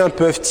chrétiens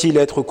peuvent-ils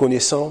être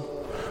reconnaissants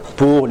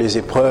pour les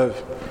épreuves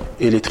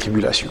et les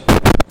tribulations ?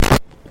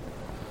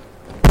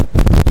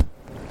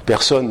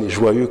 Personne n'est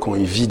joyeux quand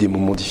il vit des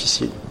moments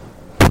difficiles.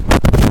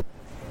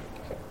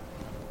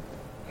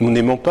 Nous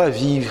n'aimons pas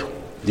vivre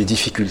des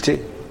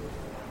difficultés.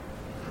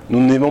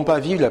 Nous n'aimons pas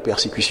vivre la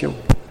persécution.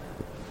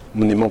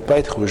 Nous n'aimons pas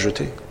être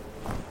rejetés.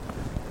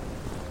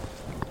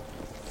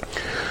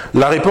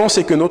 La réponse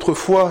est que notre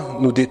foi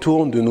nous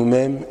détourne de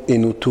nous-mêmes et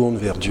nous tourne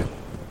vers Dieu.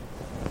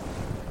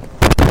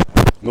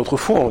 Notre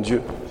foi en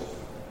Dieu,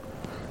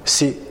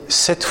 c'est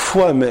cette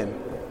foi même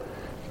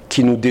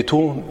qui nous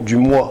détourne du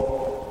moi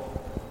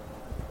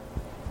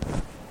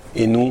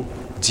et nous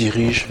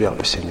dirige vers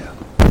le Seigneur.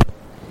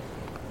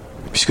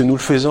 Puisque nous le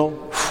faisons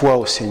foi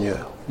au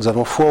Seigneur. Nous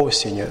avons foi au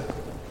Seigneur.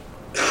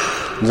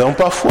 Nous n'avons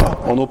pas foi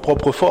en nos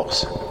propres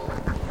forces,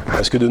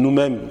 parce que de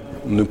nous-mêmes,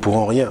 nous ne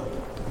pourrons rien.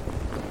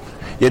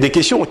 Il y a des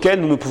questions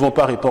auxquelles nous ne pouvons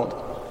pas répondre.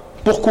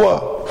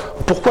 Pourquoi ?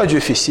 Pourquoi Dieu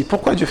fait ci ?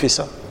 Pourquoi Dieu fait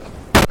ça ?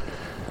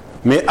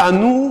 Mais à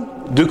nous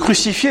de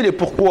crucifier les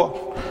pourquoi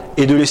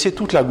et de laisser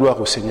toute la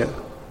gloire au Seigneur.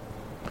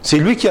 C'est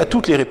lui qui a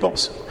toutes les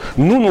réponses.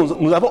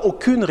 Nous n'avons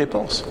aucune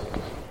réponse.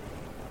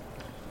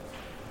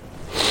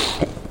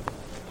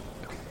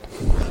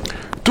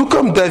 Tout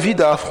comme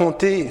David a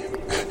affronté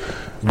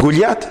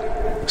Goliath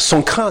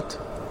sans crainte,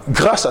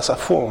 grâce à sa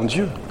foi en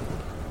Dieu.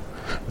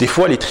 Des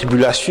fois, les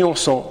tribulations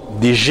sont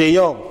des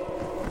géants,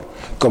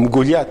 comme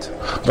Goliath.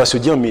 On va se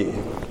dire, mais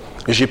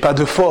j'ai pas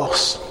de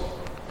force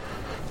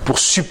pour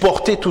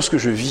supporter tout ce que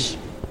je vis.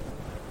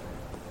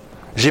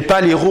 J'ai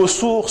pas les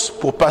ressources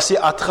pour passer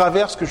à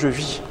travers ce que je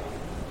vis.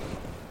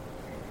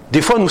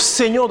 Des fois, nous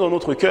saignons dans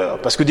notre cœur,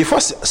 parce que des fois,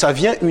 ça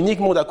vient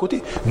uniquement d'à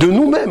côté, de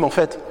nous-mêmes en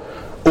fait,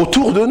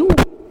 autour de nous,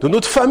 de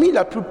notre famille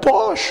la plus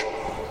proche.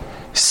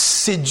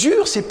 C'est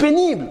dur, c'est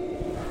pénible.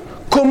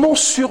 Comment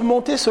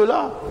surmonter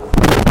cela ?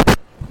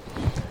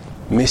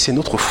 Mais c'est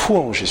notre foi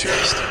en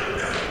Jésus-Christ.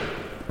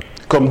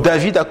 Comme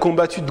David a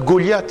combattu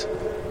Goliath,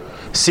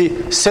 c'est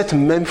cette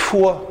même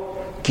foi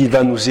qui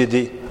va nous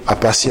aider à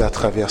passer à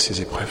travers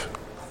ces épreuves.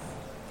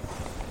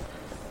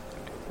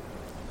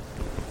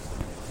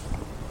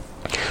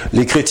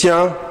 Les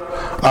chrétiens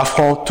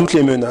affrontent toutes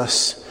les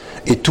menaces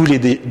et tous les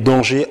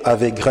dangers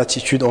avec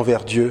gratitude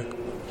envers Dieu,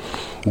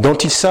 dont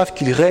ils savent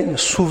qu'il règne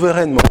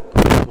souverainement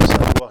notre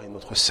savoir et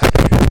notre salut.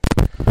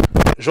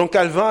 Jean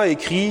Calvin a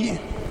écrit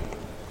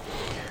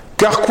 «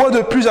 Car quoi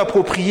de plus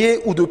approprié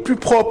ou de plus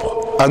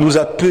propre à nous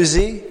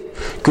apaiser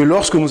que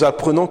lorsque nous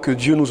apprenons que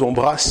Dieu nous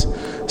embrasse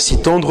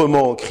si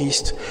tendrement en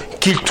Christ,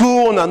 qu'il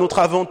tourne à notre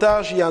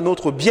avantage et à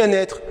notre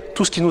bien-être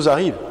tout ce qui nous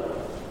arrive,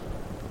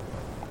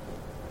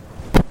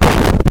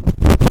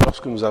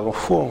 lorsque nous avons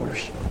foi en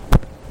lui. »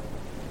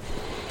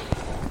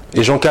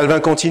 Et Jean Calvin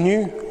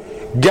continue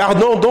 «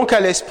 Gardons donc à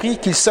l'esprit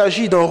qu'il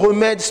s'agit d'un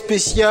remède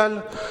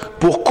spécial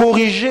pour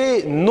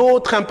corriger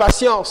notre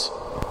impatience. »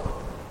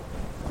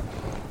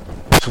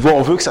 Souvent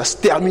on veut que ça se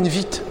termine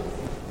vite.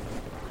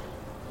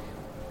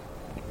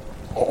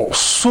 On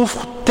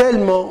souffre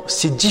tellement,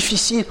 c'est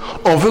difficile,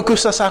 on veut que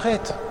ça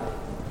s'arrête.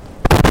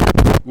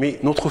 Mais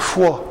notre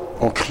foi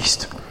en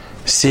Christ,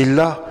 c'est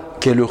là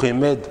qu'est le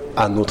remède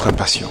à notre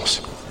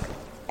impatience.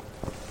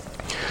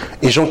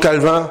 Et Jean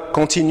Calvin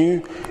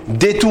continue «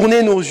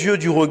 Détournez nos yeux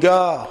du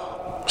regard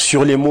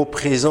sur les maux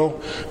présents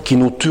qui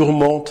nous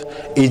tourmentent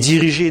et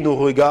dirigez nos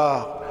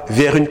regards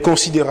vers une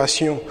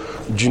considération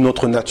d'une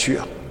autre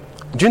nature,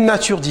 d'une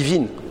nature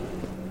divine.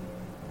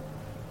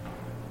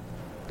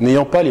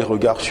 N'ayant pas les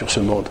regards sur ce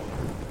monde,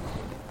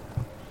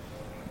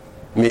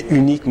 mais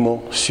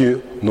uniquement sur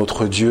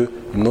notre Dieu,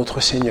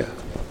 notre Seigneur. »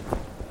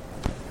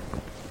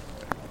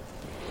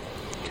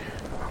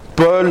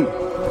 Paul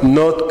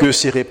note que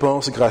ces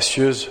réponses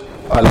gracieuses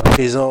à la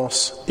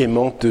présence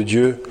aimante de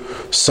Dieu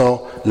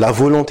sont la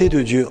volonté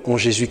de Dieu en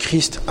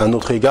Jésus-Christ à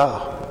notre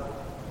égard,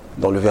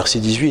 dans le verset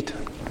 18.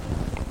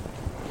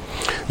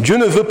 Dieu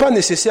ne veut pas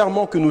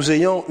nécessairement que nous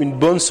ayons une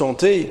bonne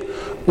santé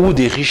ou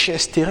des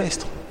richesses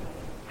terrestres.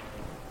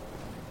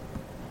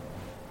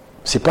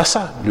 C'est pas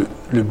ça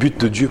le but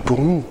de Dieu pour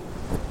nous.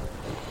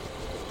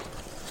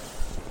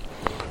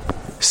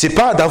 C'est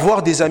pas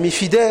d'avoir des amis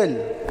fidèles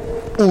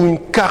ou une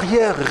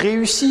carrière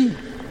réussie.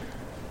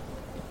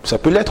 Ça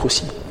peut l'être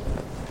aussi.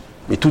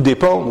 Mais tout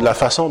dépend de la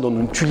façon dont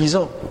nous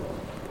utilisons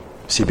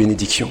ces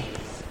bénédictions.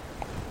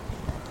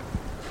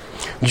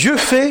 Dieu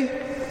fait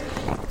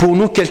pour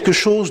nous quelque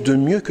chose de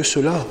mieux que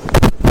cela.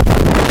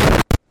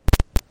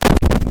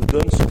 Il nous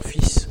donne son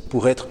Fils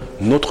pour être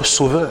notre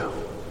Sauveur.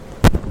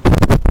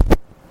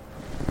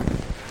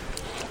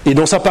 Et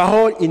dans sa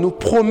parole, il nous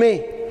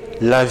promet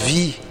la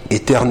vie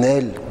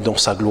éternelle dans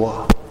sa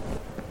gloire.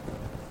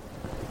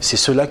 C'est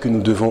cela que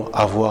nous devons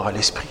avoir à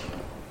l'esprit.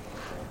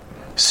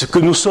 Ce que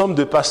nous sommes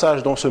de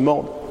passage dans ce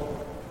monde,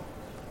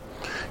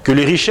 que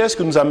les richesses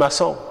que nous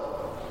amassons,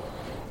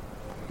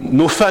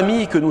 nos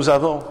familles que nous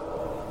avons,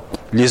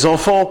 les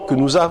enfants que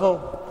nous avons,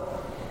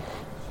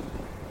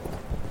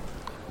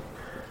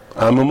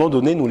 à un moment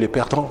donné, nous les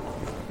perdrons.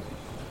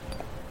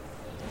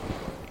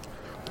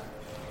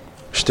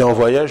 J'étais en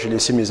voyage, j'ai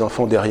laissé mes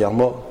enfants derrière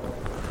moi,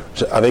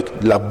 avec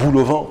la boule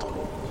au ventre.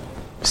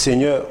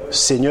 Seigneur,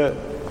 Seigneur.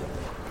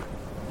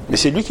 Mais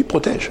c'est lui qui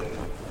protège.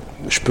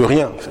 Je ne peux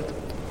rien, en fait.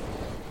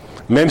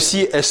 Même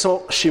si elles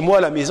sont chez moi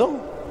à la maison,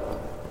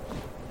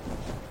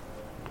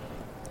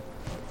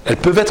 elles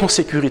peuvent être en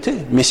sécurité,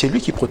 mais c'est lui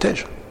qui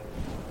protège.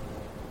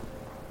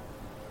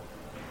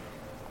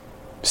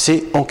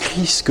 C'est en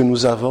Christ que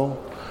nous avons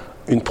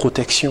une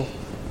protection.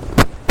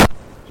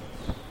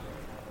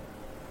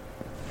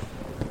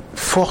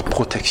 Forte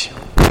protection.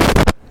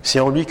 C'est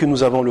en lui que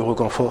nous avons le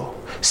réconfort.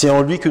 C'est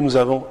en lui que nous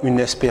avons une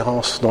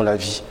espérance dans la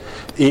vie.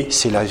 Et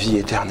c'est la vie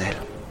éternelle.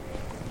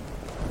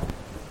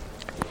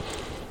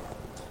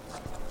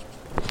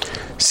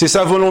 C'est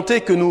sa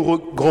volonté que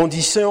nous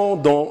grandissions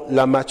dans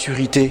la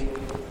maturité.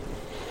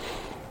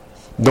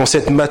 Dans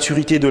cette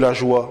maturité de la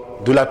joie,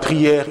 de la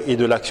prière et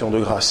de l'action de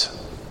grâce.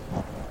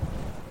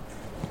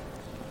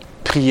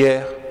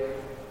 Prière,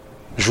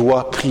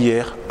 joie,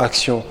 prière,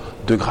 action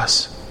de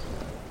grâce.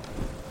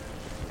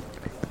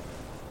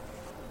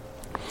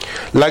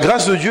 La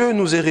grâce de Dieu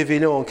nous est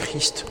révélée en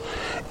Christ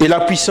et la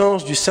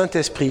puissance du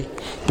Saint-Esprit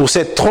pour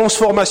cette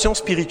transformation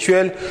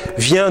spirituelle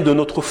vient de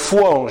notre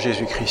foi en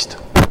Jésus-Christ.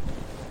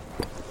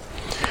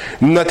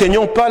 Nous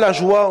n'atteignons pas la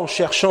joie en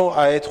cherchant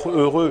à être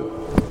heureux,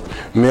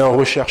 mais en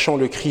recherchant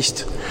le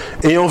Christ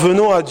et en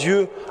venant à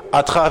Dieu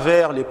à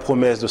travers les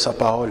promesses de sa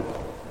parole.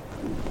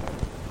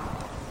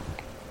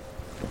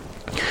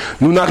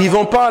 Nous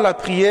n'arrivons pas à la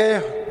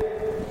prière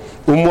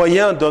au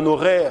moyen d'un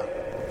horaire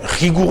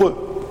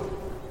rigoureux.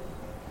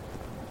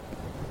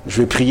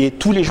 Je vais prier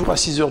tous les jours à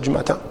 6 heures du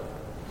matin,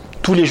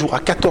 tous les jours à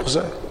 14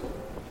 heures.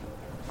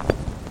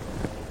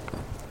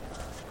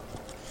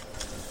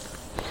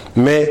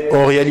 Mais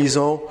en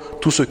réalisant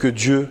tout ce que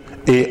Dieu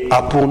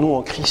a pour nous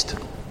en Christ.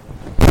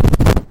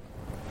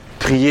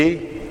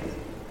 Prier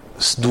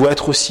doit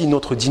être aussi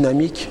notre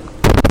dynamique.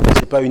 Ce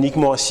n'est pas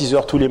uniquement à 6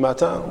 heures tous les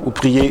matins ou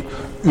prier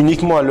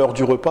uniquement à l'heure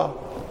du repas.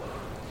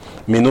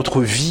 Mais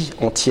notre vie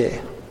entière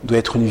doit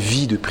être une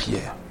vie de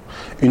prière,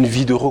 une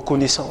vie de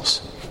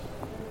reconnaissance.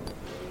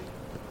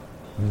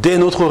 Dès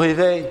notre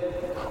réveil,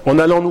 en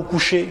allant nous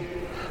coucher,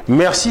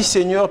 merci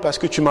Seigneur parce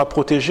que tu m'as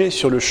protégé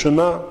sur le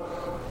chemin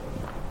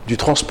du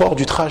transport,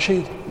 du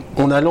trajet,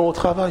 en allant au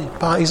travail,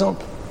 par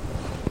exemple.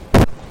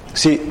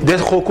 C'est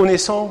d'être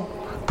reconnaissant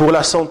pour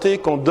la santé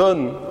qu'on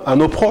donne à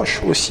nos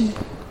proches aussi.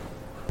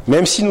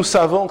 Même si nous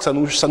savons que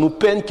ça nous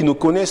peine qu'ils ne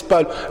connaissent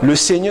pas le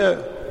Seigneur,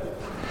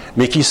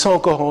 mais qu'ils sont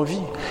encore en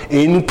vie.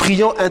 Et nous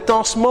prions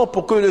intensement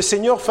pour que le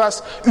Seigneur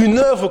fasse une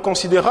œuvre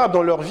considérable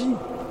dans leur vie,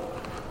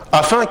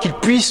 afin qu'ils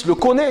puissent le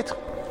connaître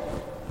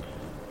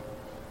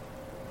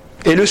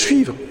et le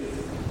suivre.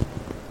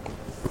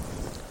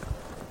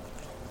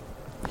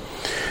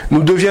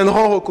 Nous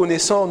deviendrons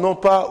reconnaissants non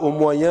pas au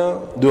moyen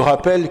de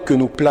rappels que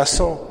nous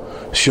plaçons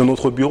sur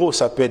notre bureau,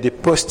 ça peut être des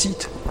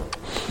post-it,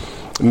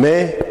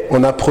 mais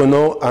en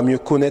apprenant à mieux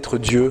connaître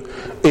Dieu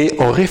et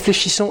en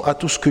réfléchissant à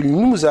tout ce que lui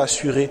nous a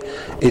assuré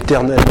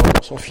éternellement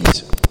dans son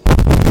Fils.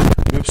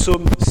 Le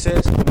psaume 16,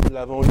 comme nous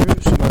l'avons lu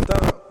ce matin,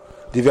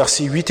 des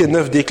versets 8 et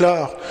 9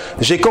 déclarent «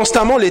 J'ai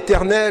constamment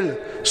l'Éternel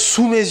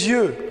sous mes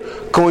yeux.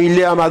 Quand il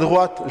est à ma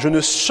droite, je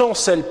ne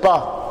chancelle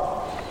pas.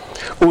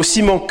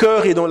 Aussi mon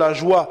cœur est dans la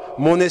joie,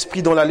 mon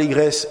esprit dans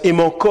l'allégresse, et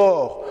mon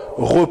corps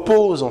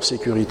repose en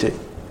sécurité. »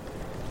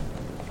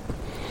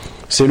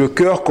 C'est le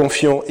cœur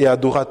confiant et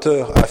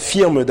adorateur,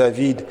 affirme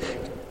David,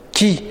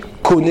 qui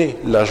connaît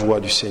la joie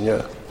du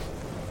Seigneur.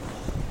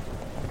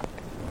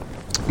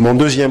 Mon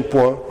deuxième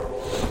point,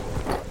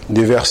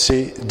 des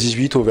versets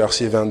 18 au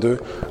verset 22,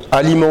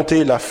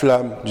 alimenter la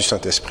flamme du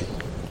Saint-Esprit.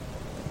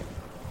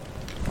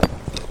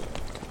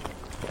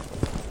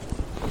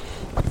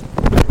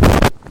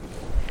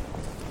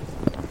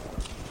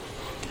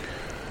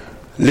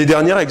 Les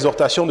dernières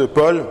exhortations de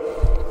Paul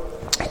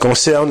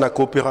concernent la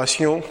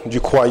coopération du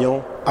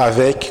croyant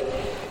avec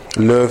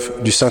l'œuvre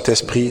du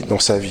Saint-Esprit dans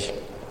sa vie.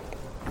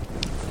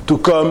 Tout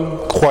comme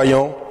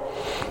croyants,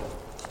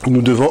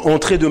 nous devons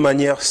entrer de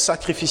manière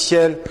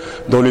sacrificielle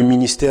dans le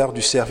ministère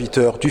du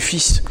serviteur du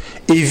Fils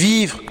et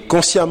vivre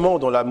consciemment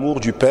dans l'amour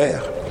du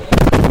Père.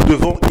 Nous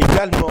devons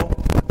également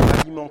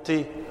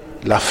alimenter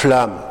la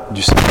flamme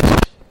du Saint-Esprit.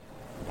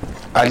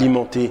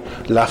 Alimenter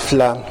la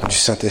flamme du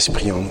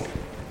Saint-Esprit en nous.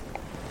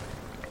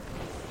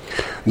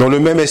 Dans le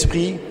même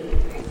esprit,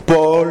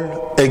 Paul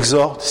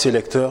exhorte ses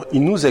lecteurs,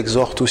 il nous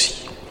exhorte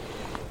aussi.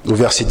 Au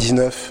verset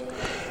 19,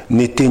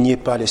 n'éteignez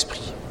pas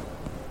l'esprit.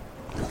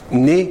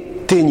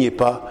 N'éteignez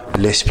pas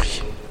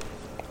l'esprit.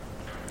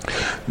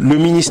 Le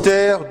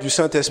ministère du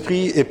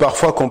Saint-Esprit est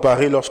parfois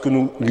comparé, lorsque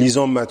nous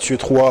lisons Matthieu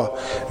 3,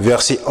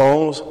 verset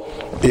 11,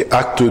 et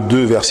Acte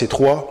 2, verset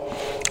 3,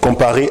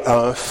 comparé à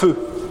un feu.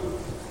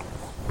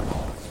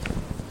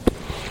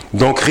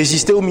 Donc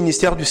résister au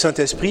ministère du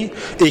Saint-Esprit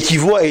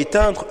équivaut à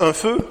éteindre un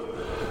feu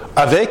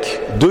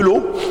avec de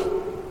l'eau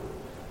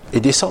et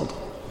des cendres.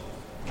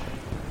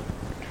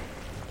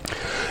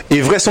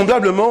 Et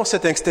vraisemblablement,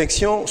 cette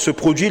extinction se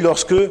produit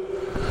lorsque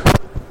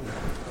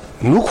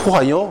nous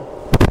croyons,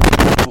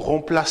 nous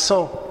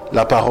remplaçons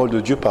la parole de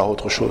Dieu par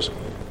autre chose.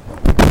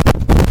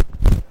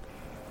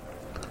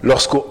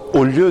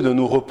 Lorsqu'au lieu de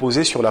nous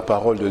reposer sur la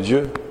parole de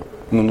Dieu,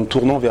 nous nous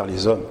tournons vers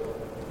les hommes.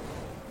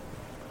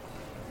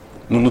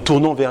 Nous nous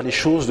tournons vers les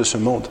choses de ce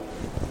monde.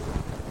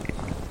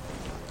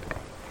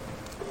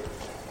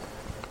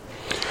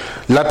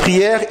 La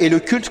prière est le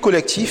culte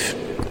collectif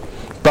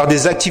par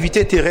des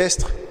activités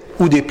terrestres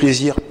ou des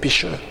plaisirs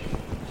pécheurs.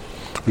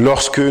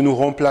 Lorsque nous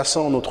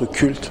remplaçons notre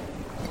culte,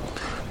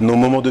 nos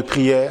moments de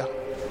prière,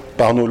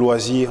 par nos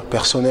loisirs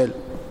personnels,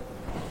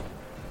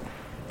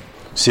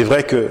 c'est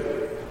vrai que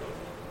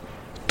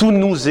tout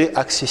nous est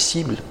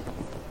accessible,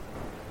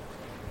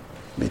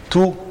 mais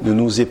tout ne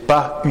nous est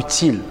pas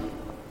utile.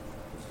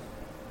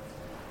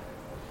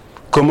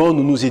 Comment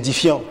nous nous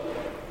édifions?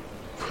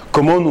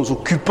 Comment nous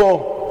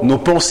occupons nos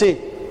pensées?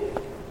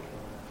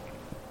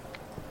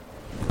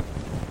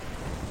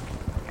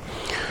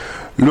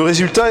 Le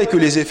résultat est que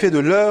les effets de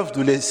l'œuvre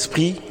de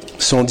l'esprit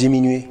sont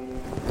diminués.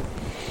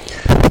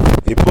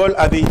 Et Paul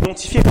avait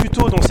identifié plus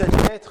tôt dans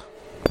cette lettre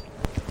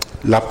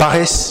la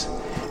paresse,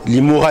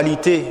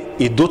 l'immoralité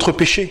et d'autres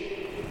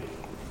péchés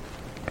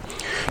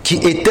qui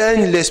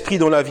éteignent l'esprit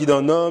dans la vie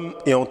d'un homme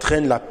et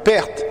entraînent la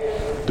perte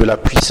de la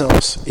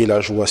puissance et la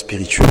joie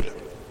spirituelle.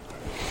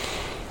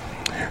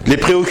 Les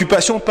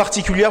préoccupations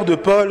particulières de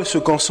Paul se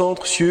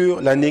concentrent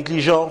sur la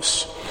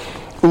négligence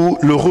ou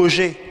le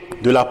rejet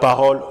de la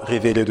parole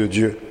révélée de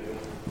Dieu.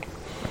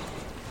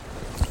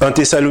 1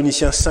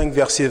 Thessaloniciens 5,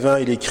 verset 20,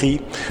 il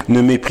écrit «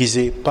 Ne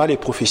méprisez pas les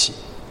prophéties. »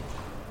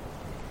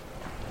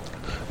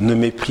 Ne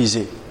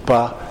méprisez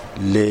pas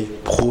les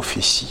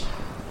prophéties.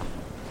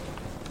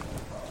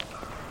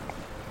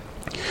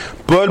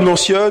 Paul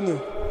mentionne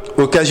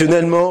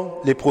occasionnellement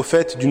les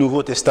prophètes du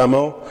Nouveau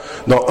Testament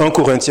dans 1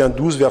 Corinthiens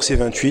 12, verset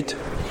 28,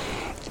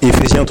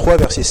 Éphésiens 3,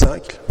 verset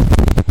 5.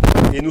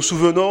 Et nous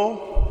souvenons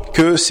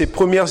que ces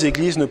premières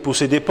églises ne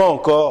possédaient pas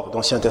encore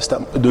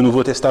de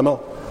Nouveau Testament.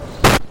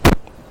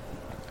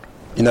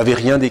 Ils n'avaient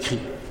rien d'écrit.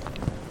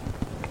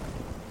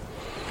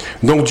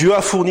 Donc Dieu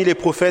a fourni les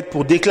prophètes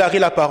pour déclarer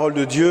la parole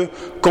de Dieu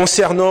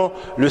concernant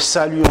le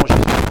salut en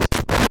Jésus.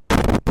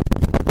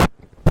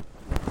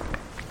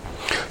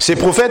 Ces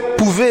prophètes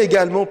pouvaient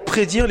également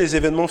prédire les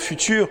événements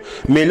futurs,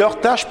 mais leur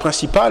tâche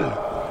principale,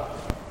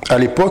 à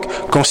l'époque,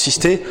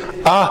 consistait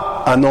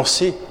à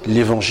annoncer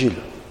l'Évangile.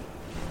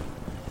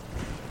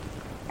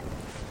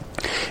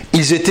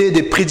 Ils étaient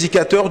des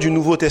prédicateurs du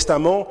Nouveau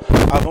Testament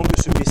avant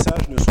que ce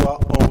message ne soit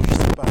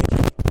enregistré par écrit.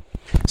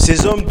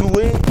 Ces hommes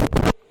doués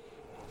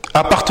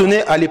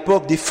appartenaient à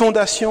l'époque des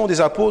fondations des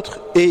apôtres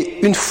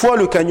et une fois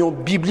le canon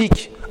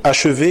biblique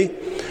achevé,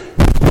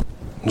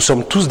 nous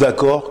sommes tous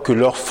d'accord que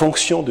leur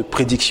fonction de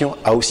prédiction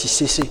a aussi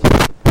cessé.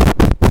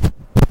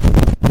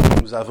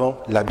 Nous avons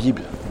la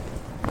Bible.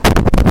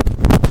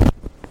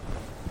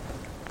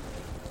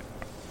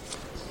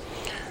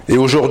 Et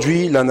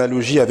aujourd'hui,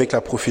 l'analogie avec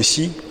la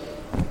prophétie,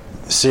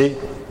 c'est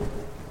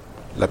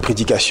la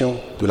prédication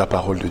de la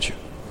parole de Dieu.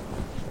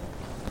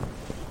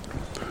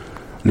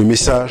 Le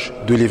message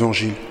de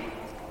l'Évangile.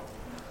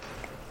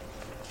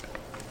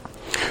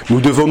 Nous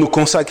devons nous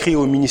consacrer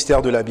au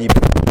ministère de la Bible,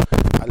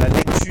 à la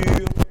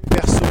lecture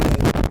personnelle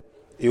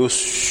et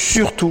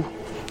surtout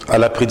à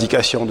la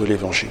prédication de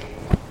l'Évangile.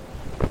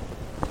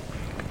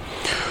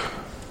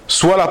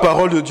 Soit la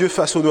parole de Dieu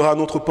façonnera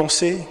notre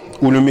pensée,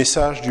 ou le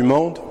message du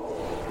monde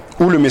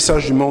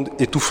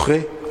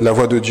étoufferait la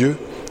voix de Dieu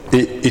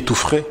et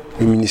étoufferait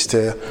le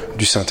ministère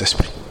du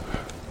Saint-Esprit.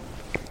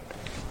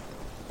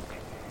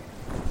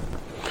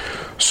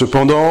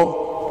 Cependant,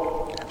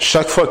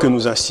 chaque fois que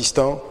nous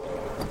insistons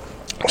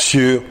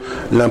sur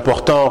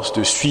l'importance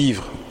de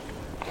suivre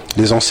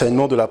les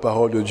enseignements de la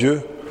parole de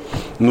Dieu,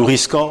 nous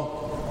risquons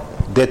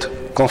d'être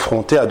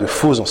confrontés à de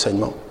faux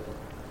enseignements.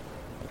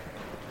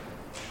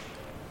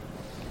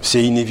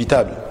 C'est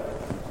inévitable.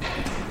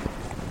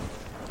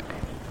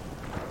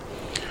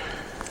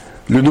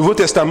 Le Nouveau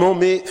Testament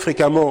met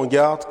fréquemment en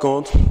garde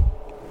contre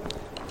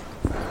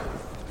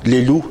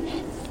les loups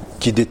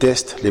qui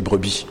détestent les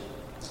brebis,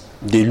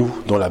 des loups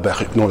dans la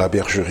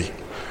bergerie,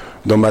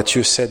 dans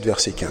Matthieu 7,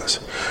 verset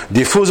 15.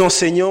 Des faux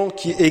enseignants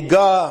qui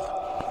égarent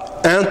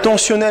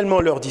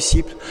intentionnellement leurs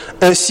disciples,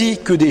 ainsi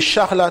que des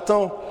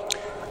charlatans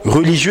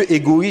religieux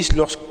égoïstes,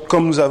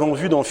 comme nous avons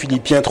vu dans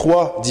Philippiens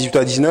 3, 18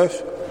 à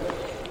 19,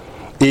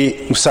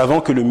 Et nous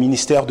savons que le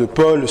ministère de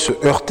Paul se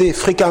heurtait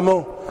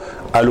fréquemment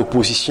à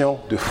l'opposition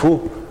de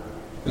faux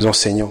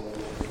enseignants,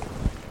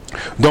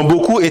 dont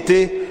beaucoup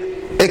étaient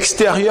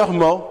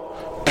extérieurement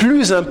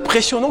plus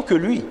impressionnants que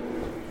lui.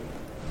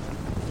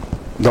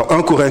 Dans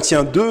 1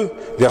 Corinthiens 2,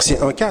 verset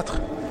 1-4,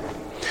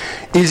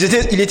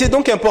 il était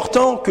donc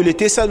important que les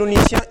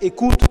Thessaloniciens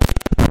écoutent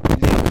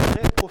les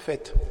vrais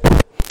prophètes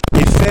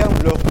et ferment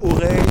leur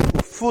oreille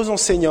aux faux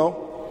enseignants.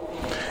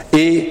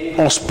 Et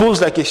on se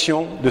pose la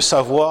question de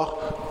savoir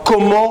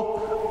comment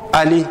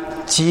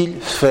allait-il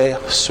faire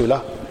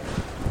cela.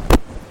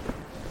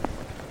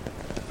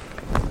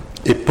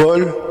 Et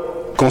Paul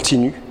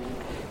continue,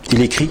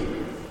 il écrit: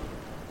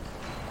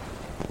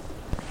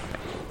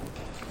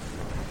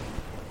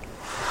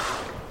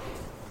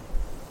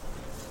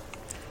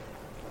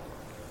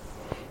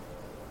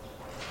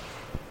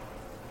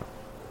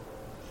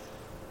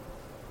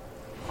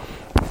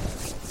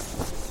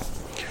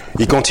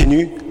 il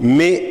continue,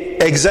 mais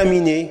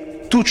examinez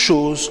toutes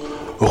choses,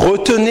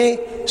 retenez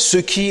ce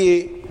qui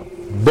est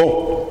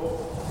bon.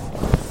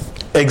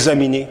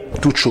 Examinez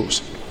toutes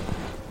choses.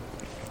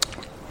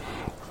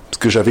 Parce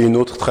que j'avais une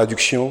autre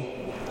traduction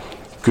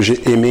que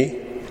j'ai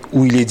aimée,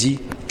 où il est dit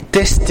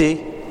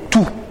testez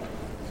tout.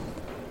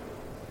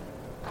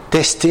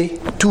 Testez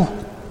tout.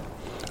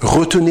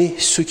 Retenez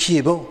ce qui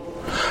est bon.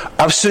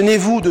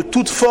 Abstenez-vous de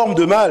toute forme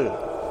de mal.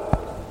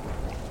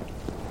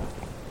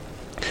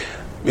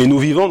 Et nous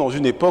vivons dans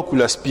une époque où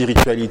la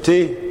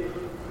spiritualité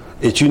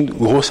est une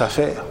grosse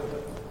affaire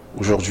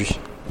aujourd'hui.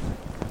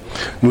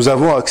 Nous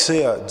avons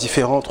accès à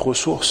différentes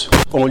ressources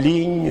en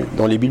ligne,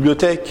 dans les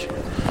bibliothèques.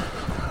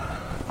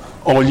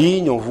 En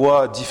ligne, on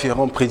voit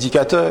différents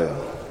prédicateurs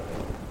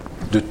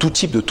de tout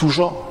type, de tout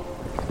genre.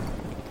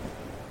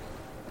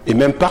 Et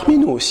même parmi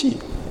nous aussi,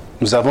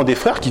 nous avons des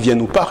frères qui viennent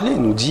nous parler,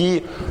 nous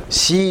dire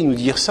ci, nous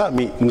dire ça,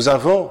 mais nous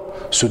avons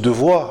ce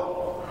devoir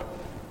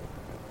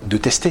de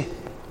tester,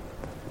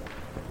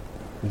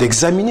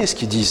 d'examiner ce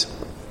qu'ils disent,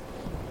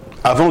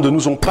 avant de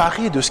nous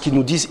emparer de ce qu'ils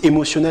nous disent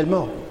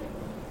émotionnellement.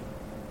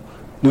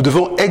 Nous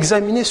devons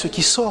examiner ce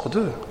qui sort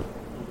d'eux.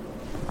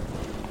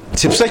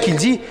 C'est pour ça qu'il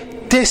dit,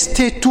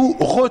 testez tout,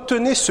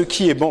 retenez ce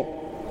qui est bon.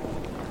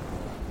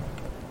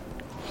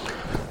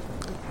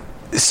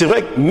 C'est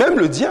vrai que même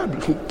le diable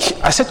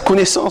a cette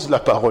connaissance de la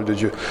parole de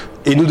Dieu.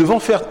 Et nous devons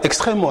faire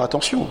extrêmement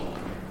attention.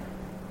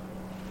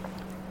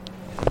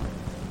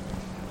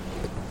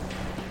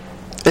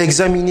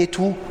 Examinez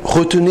tout,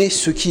 retenez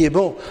ce qui est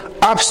bon.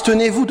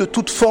 Abstenez-vous de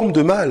toute forme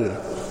de mal.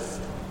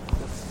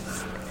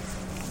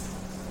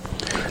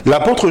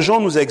 L'apôtre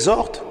Jean nous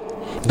exhorte,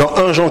 dans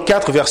 1 Jean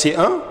 4, verset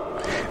 1,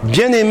 «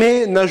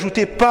 Bien-aimés,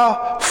 n'ajoutez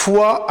pas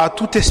foi à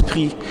tout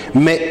esprit,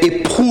 mais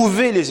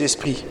éprouvez les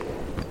esprits,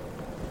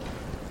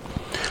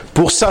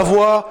 pour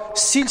savoir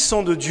s'ils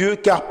sont de Dieu,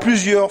 car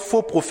plusieurs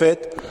faux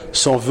prophètes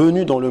sont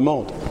venus dans le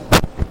monde. »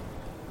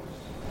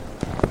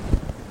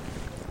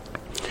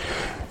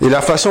 Et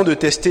la façon de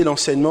tester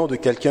l'enseignement de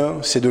quelqu'un,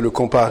 c'est de le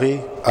comparer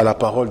à la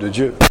parole de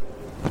Dieu,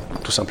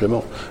 tout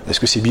simplement. Est-ce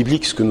que c'est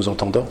biblique ce que nous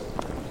entendons ?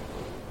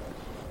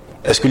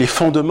 Est-ce que les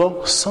fondements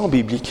sont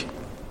bibliques ?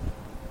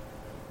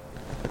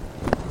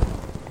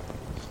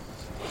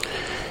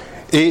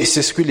 Et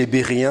c'est ce que les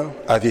Béréens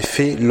avaient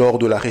fait lors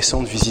de la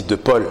récente visite de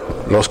Paul,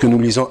 lorsque nous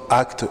lisons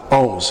Actes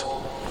 11,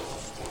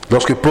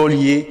 lorsque Paul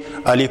y est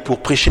allé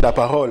pour prêcher la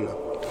parole.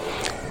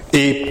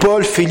 Et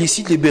Paul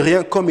félicite les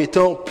Béréens comme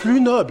étant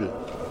plus nobles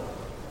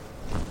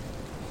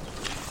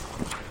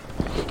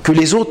que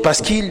les autres,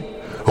 parce qu'ils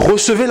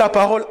recevaient la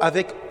parole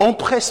avec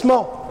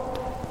empressement,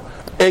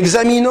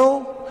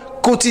 examinant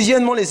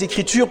quotidiennement les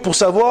Écritures pour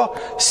savoir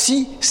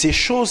si ces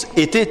choses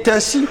étaient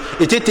ainsi,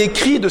 étaient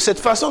écrites de cette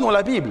façon dans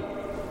la Bible.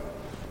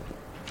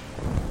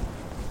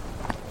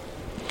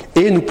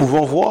 Et nous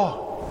pouvons voir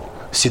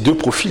ces deux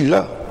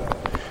profils-là,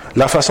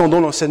 la façon dont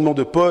l'enseignement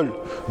de Paul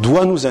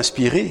doit nous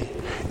inspirer.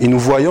 Et nous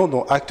voyons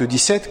dans Acte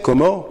 17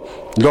 comment,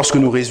 lorsque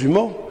nous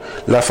résumons,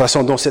 la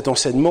façon dont cet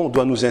enseignement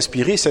doit nous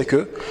inspirer, c'est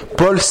que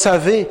Paul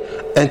savait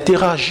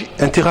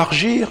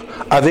interagir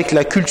avec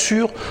la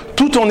culture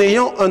tout en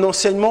ayant un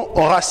enseignement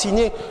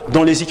enraciné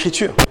dans les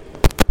Écritures.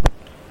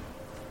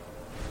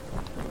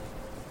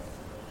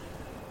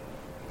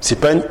 Ce n'est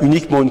pas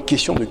uniquement une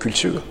question de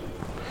culture.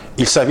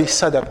 Il savait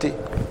s'adapter,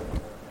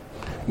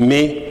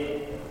 mais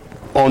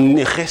en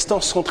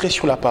restant centré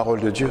sur la parole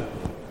de Dieu.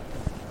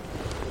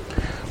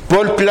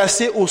 Paul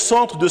plaçait au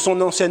centre de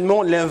son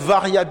enseignement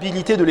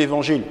l'invariabilité de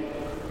l'Évangile.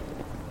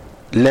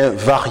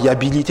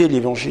 L'invariabilité de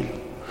l'Évangile.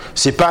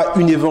 Ce n'est pas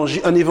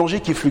un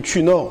évangile qui fluctue,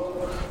 non.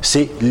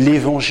 C'est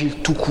l'Évangile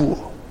tout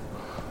court,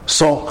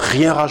 sans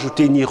rien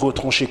rajouter ni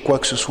retrancher quoi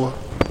que ce soit.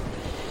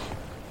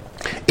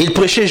 Il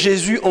prêchait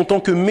Jésus en tant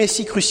que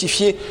Messie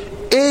crucifié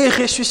et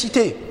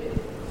ressuscité.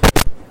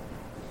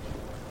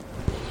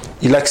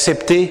 Il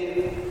acceptait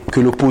que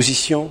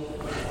l'opposition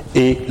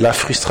et la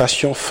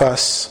frustration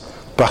fassent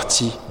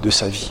partie de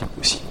sa vie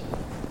aussi.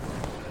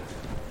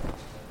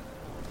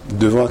 Nous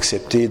devons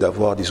accepter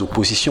d'avoir des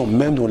oppositions,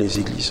 même dans les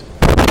églises.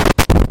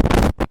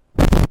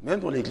 Même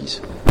dans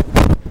l'église.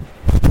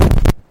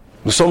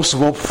 Nous sommes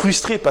souvent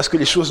frustrés parce que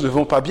les choses ne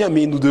vont pas bien,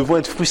 mais nous devons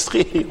être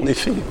frustrés, en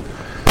effet.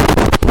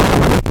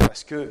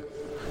 Parce que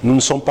nous ne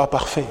sommes pas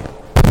parfaits.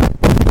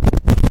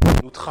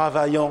 Nous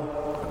travaillons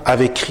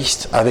avec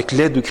Christ, avec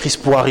l'aide de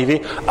Christ pour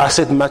arriver à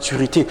cette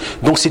maturité.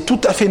 Donc c'est tout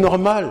à fait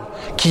normal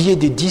qu'il y ait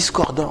des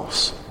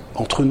discordances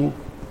entre nous.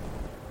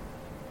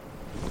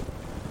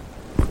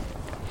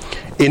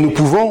 Et nous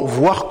pouvons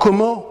voir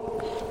comment,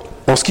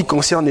 en ce qui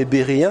concerne les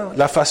Béréens,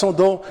 la façon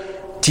dont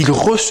ils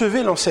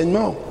recevaient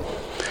l'enseignement.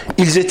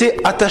 Ils étaient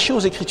attachés aux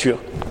Écritures.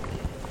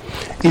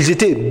 Ils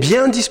étaient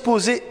bien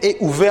disposés et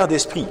ouverts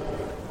d'esprit.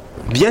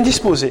 Bien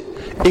disposés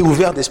et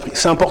ouverts d'esprit.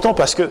 C'est important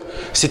parce que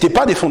ce n'étaient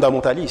pas des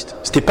fondamentalistes,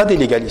 ce n'étaient pas des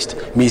légalistes,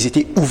 mais ils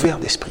étaient ouverts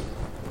d'esprit.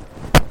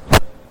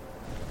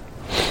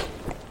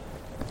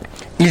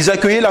 Ils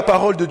accueillaient la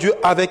parole de Dieu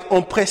avec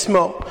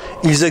empressement.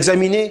 Ils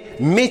examinaient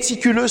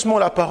méticuleusement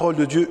la parole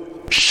de Dieu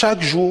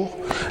chaque jour.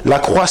 La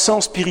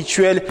croissance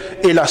spirituelle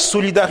et la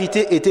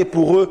solidarité étaient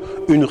pour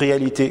eux une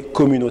réalité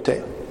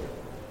communautaire.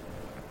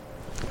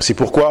 C'est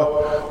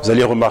pourquoi vous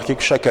allez remarquer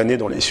que chaque année,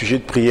 dans les sujets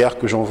de prière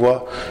que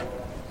j'envoie,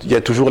 il y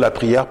a toujours la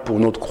prière pour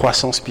notre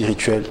croissance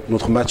spirituelle,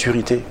 notre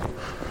maturité.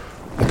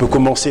 On peut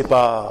commencer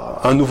par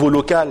un nouveau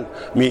local,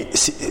 mais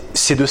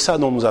c'est de ça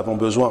dont nous avons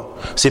besoin.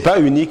 Ce n'est pas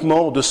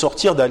uniquement de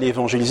sortir, d'aller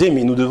évangéliser,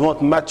 mais nous devons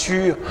être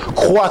matures,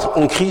 croître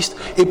en Christ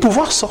et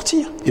pouvoir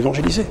sortir,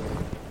 évangéliser.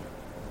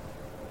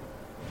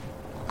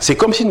 C'est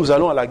comme si nous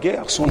allons à la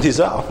guerre sans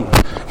des armes,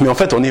 mais en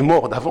fait on est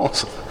mort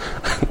d'avance.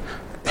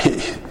 Et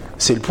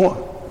c'est le point.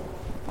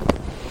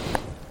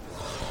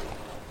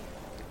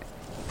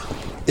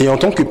 Et en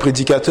tant que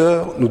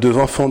prédicateurs, nous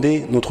devons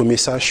fonder notre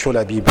message sur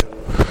la Bible,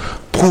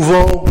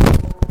 prouvant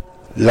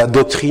la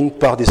doctrine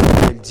par des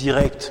appels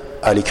directs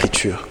à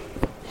l'Écriture,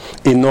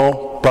 et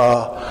non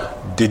par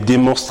des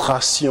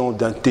démonstrations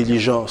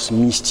d'intelligence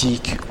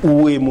mystique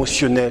ou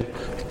émotionnelle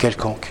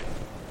quelconque.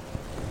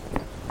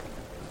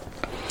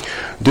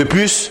 De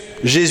plus,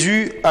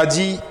 Jésus a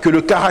dit que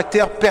le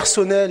caractère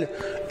personnel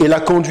et la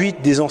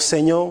conduite des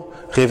enseignants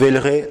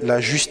révéleraient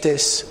la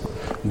justesse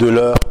de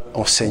leur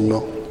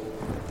enseignement.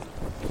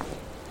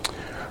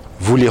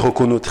 Vous les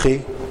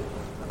reconnaîtrez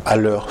à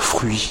leurs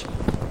fruits.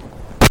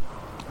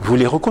 Vous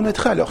les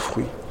reconnaîtrez à leurs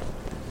fruits.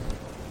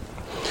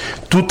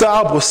 Tout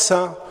arbre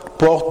sain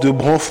porte de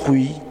bons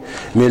fruits,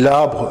 mais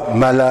l'arbre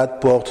malade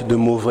porte de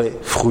mauvais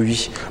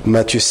fruits.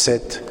 Matthieu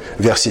 7,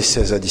 versets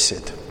 16 à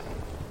 17.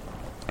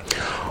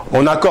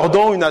 En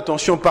accordant une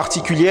attention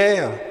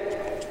particulière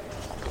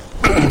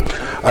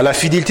à la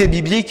fidélité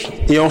biblique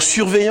et en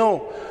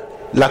surveillant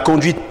la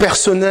conduite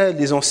personnelle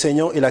des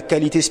enseignants et la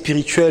qualité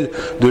spirituelle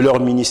de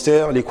leur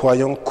ministère, les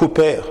croyants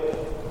coopèrent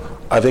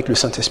avec le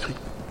Saint-Esprit.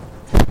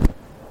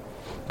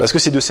 Parce que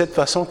c'est de cette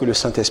façon que le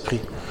Saint-Esprit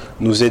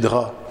nous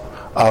aidera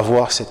à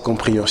avoir cette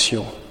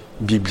compréhension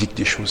biblique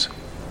des choses.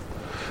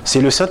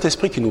 C'est le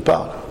Saint-Esprit qui nous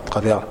parle à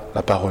travers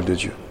la parole de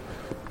Dieu.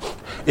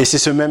 Et c'est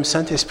ce même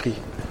Saint-Esprit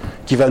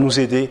qui va nous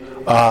aider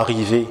à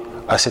arriver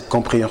à cette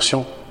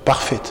compréhension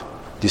parfaite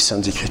des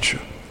Saintes Écritures.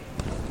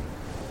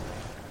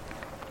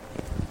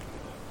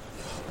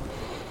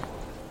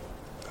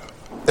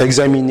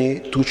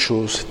 Examinez toutes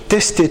choses,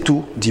 testez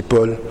tout, dit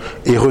Paul,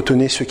 et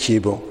retenez ce qui est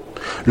bon.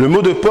 Le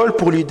mot de Paul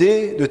pour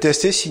l'idée de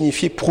tester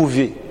signifie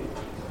prouver,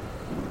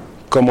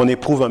 comme on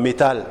éprouve un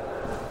métal,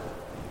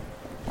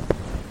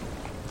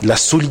 la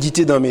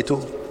solidité d'un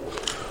métaux.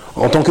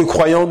 En tant que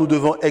croyants, nous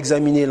devons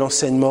examiner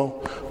l'enseignement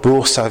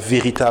pour sa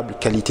véritable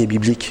qualité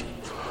biblique,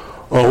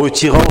 en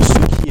retirant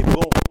ce qui est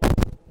bon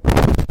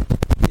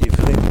et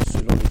vrai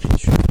selon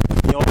l'Écriture,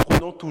 et en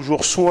prenant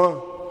toujours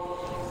soin,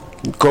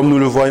 comme nous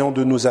le voyons,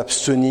 de nous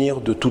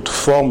abstenir de toute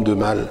forme de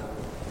mal.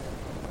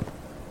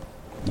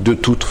 De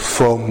toute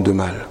forme de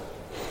mal.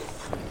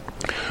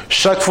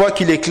 Chaque fois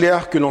qu'il est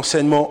clair que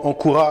l'enseignement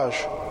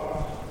encourage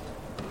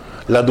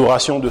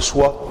l'adoration de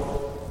soi,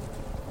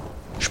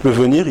 je peux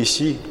venir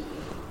ici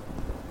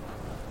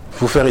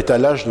vous faire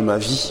étalage de ma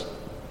vie.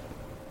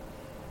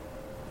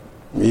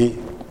 Mais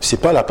ce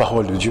n'est pas la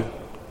parole de Dieu.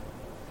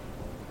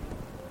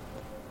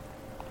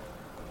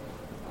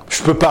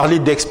 Je peux parler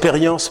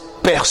d'expérience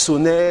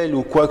personnelle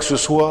ou quoi que ce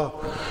soit.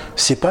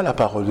 Ce n'est pas la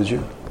parole de Dieu.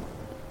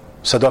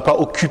 Ça ne doit pas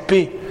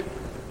occuper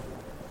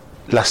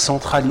la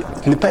centralité,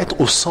 ne pas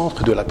être au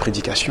centre de la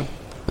prédication.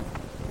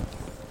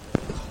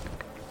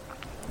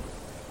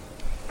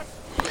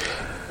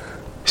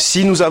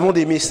 Si nous avons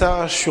des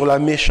messages sur la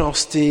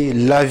méchanceté,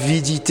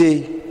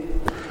 l'avidité,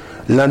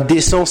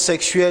 l'indécence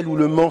sexuelle ou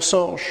le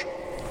mensonge,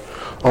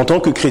 en tant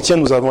que chrétiens,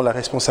 nous avons la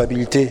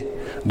responsabilité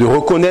de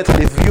reconnaître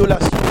les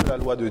violations de la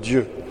loi de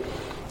Dieu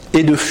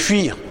et de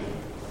fuir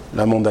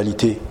la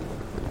mondalité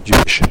du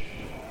péché.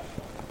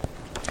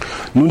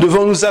 Nous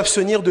devons nous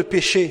abstenir de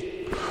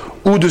péché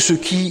ou de ce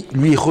qui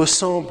lui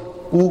ressemble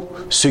ou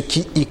ce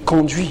qui y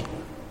conduit.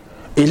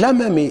 Et là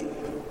même est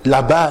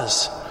la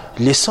base,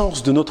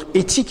 l'essence de notre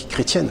éthique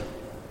chrétienne.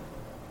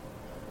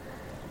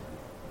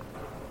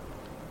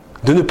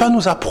 De ne pas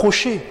nous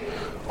approcher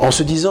en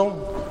se disant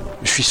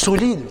 « je suis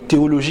solide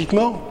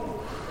théologiquement,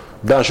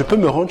 je peux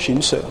me rendre chez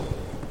une sœur. »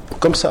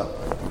 Comme ça.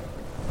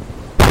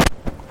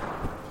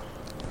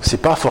 c'est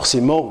pas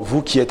forcément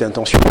vous qui êtes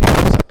intentionnel.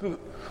 Vous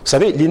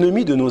savez,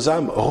 l'ennemi de nos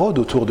âmes rôde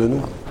autour de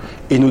nous.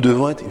 Et nous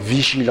devons être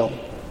vigilants.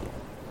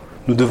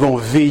 Nous devons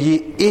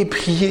veiller et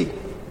prier.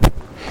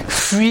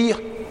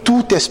 Fuir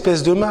toute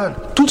espèce de mal,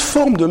 toute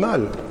forme de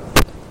mal.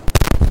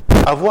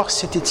 Avoir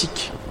cette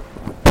éthique.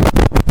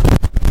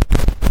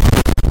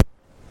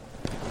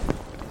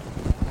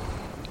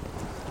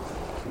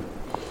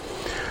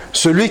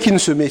 Celui qui ne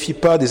se méfie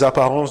pas des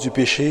apparences du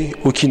péché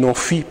ou qui n'en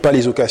fuit pas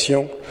les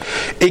occasions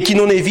et qui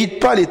n'en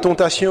évite pas les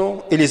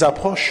tentations et les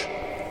approches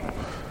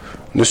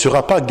ne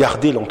sera pas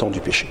gardé longtemps du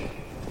péché.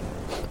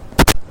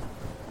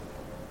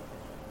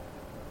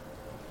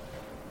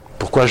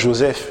 Pourquoi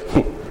Joseph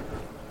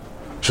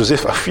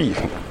a fui.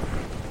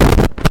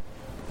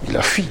 Il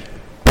a fui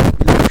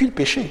le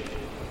péché.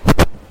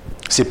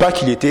 C'est pas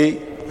qu'il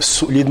était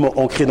solidement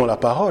ancré dans la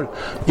parole.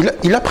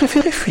 Il a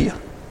préféré fuir.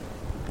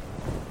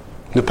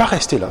 Ne pas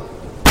rester là.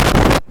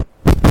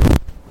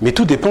 Mais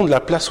tout dépend de la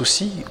place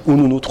aussi où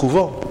nous nous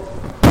trouvons.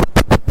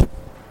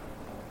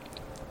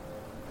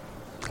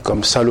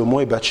 Comme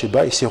Salomon et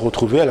Bathsheba, il s'est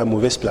retrouvé à la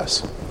mauvaise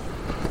place.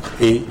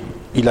 Et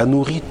il a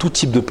nourri tout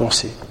type de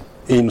pensée.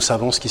 Et nous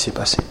savons ce qui s'est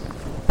passé.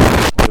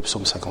 Le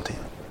psaume 51.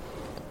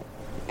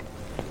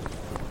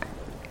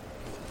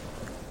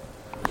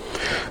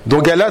 Dans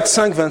Galates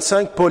 5,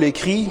 25, Paul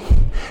écrit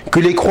que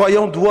les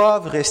croyants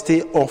doivent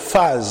rester en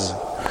phase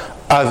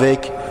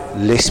avec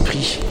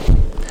l'Esprit.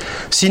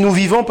 Si nous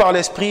vivons par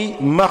l'Esprit,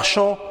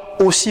 marchons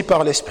aussi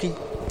par l'Esprit.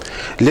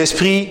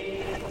 L'Esprit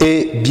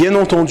est bien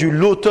entendu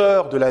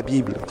l'auteur de la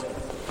Bible,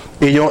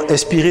 ayant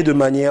inspiré de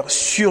manière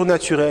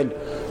surnaturelle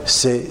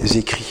ses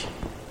écrits.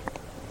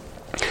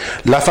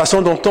 La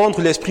façon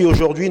d'entendre l'Esprit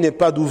aujourd'hui n'est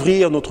pas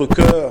d'ouvrir notre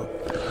cœur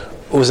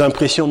aux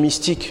impressions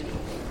mystiques.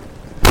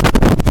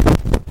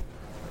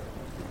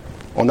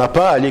 On n'a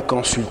pas à aller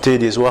consulter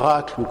des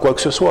oracles ou quoi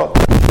que ce soit.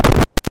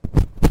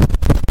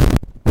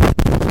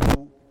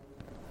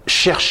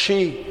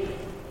 Chercher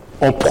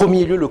en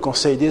premier lieu le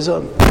conseil des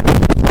hommes.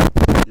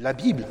 La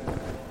Bible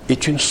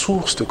est une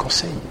source de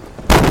conseil.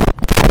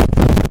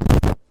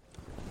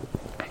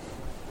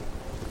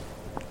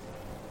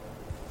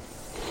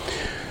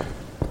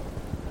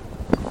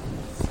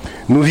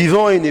 Nous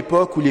vivons à une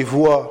époque où les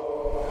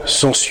voix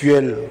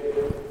sensuelles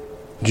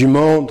du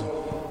monde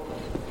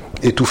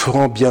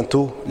étoufferont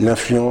bientôt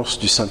l'influence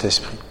du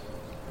Saint-Esprit.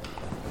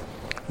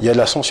 Il y a de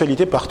la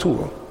sensualité partout,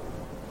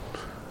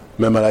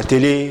 même à la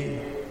télé,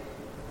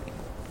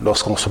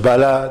 lorsqu'on se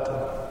balade.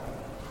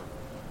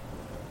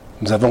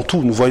 Nous avons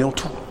tout, nous voyons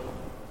tout.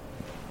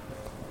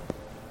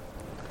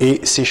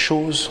 Et ces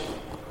choses,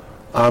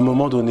 à un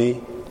moment donné,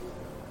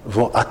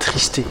 vont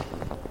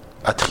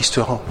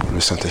attristeront le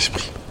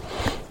Saint-Esprit.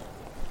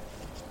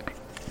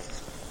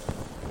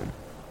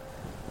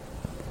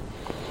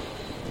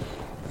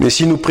 Mais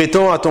si nous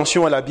prêtons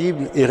attention à la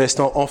Bible et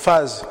restons en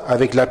phase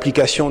avec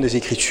l'application des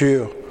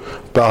Écritures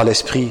par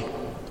l'Esprit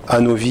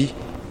à nos vies,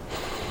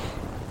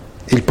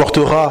 il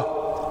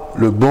portera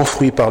le bon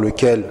fruit par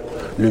lequel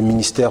le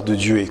ministère de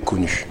Dieu est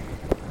connu.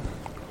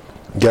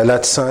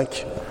 Galates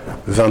 5,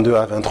 22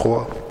 à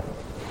 23.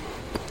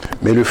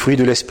 Mais le fruit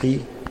de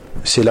l'Esprit,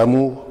 c'est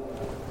l'amour,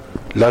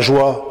 la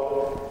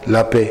joie,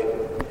 la paix,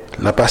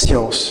 la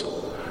patience,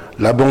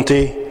 la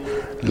bonté,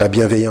 la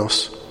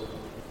bienveillance,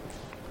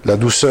 la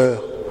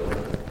douceur,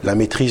 la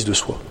maîtrise de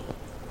soi.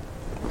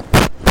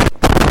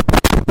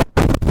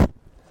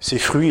 Ces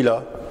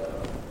fruits-là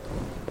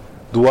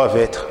doivent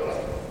être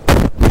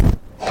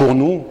pour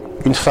nous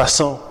une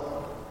façon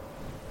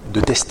de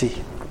tester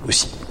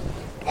aussi.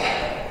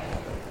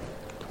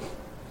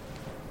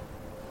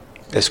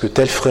 Est-ce que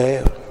tel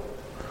frère,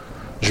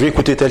 je vais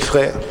écouter tel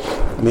frère,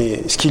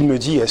 mais ce qu'il me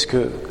dit, est-ce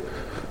que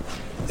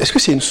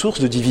c'est une source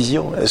de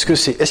division?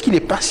 Est-ce qu'il est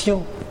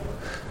patient?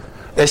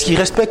 Est-ce qu'il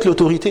respecte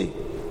l'autorité?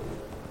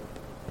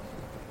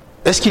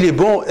 Est-ce qu'il est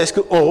bon? Est-ce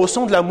qu'on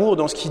ressent de l'amour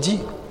dans ce qu'il dit?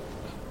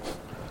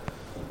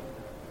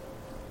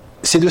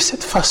 C'est de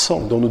cette façon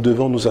dont nous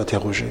devons nous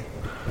interroger,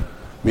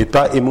 mais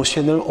pas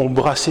émotionnellement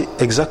embrasser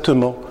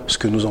exactement ce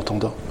que nous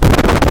entendons.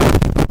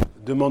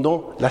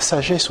 Demandons la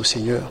sagesse au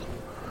Seigneur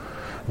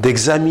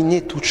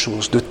d'examiner toute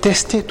chose, de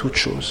tester toute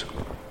chose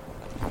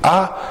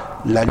à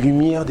la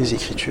lumière des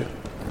Écritures.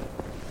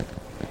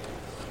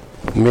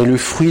 Mais le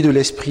fruit de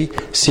l'Esprit,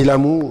 c'est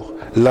l'amour,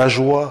 la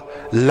joie,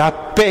 la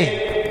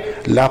paix,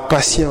 la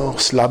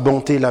patience, la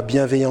bonté, la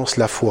bienveillance,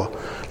 la foi,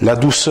 la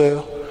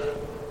douceur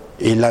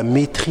et la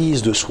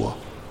maîtrise de soi.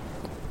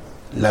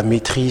 La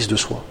maîtrise de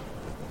soi.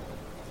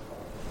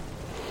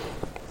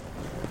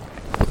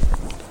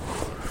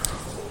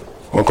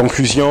 En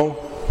conclusion,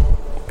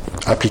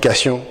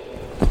 application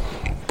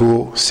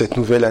pour cette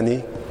nouvelle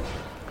année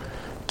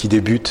qui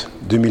débute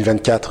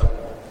 2024.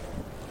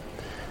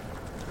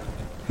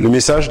 Le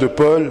message de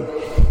Paul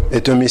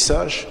est un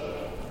message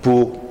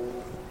pour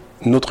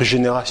notre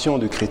génération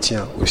de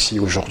chrétiens aussi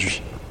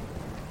aujourd'hui.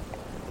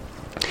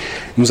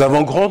 Nous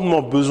avons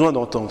grandement besoin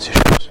d'entendre ces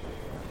choses,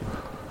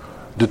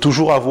 de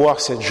toujours avoir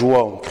cette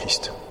joie en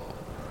Christ,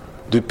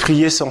 de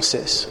prier sans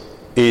cesse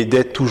et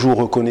d'être toujours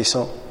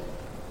reconnaissant.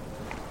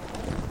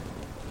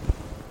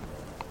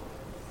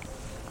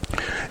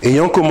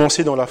 Ayant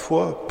commencé dans la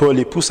foi, Paul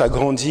les pousse à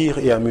grandir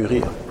et à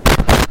mûrir.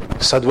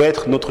 Ça doit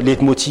être notre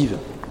leitmotiv.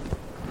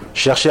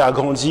 Chercher à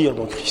grandir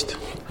dans Christ.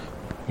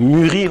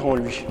 Mûrir en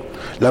lui.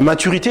 La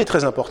maturité est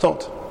très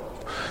importante.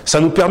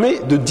 Ça nous permet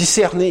de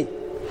discerner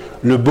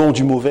le bon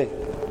du mauvais.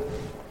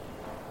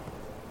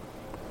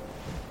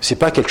 Ce n'est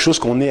pas quelque chose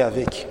qu'on est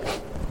avec,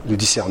 le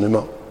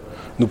discernement.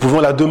 Nous pouvons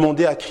la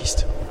demander à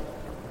Christ.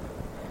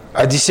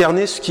 À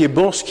discerner ce qui est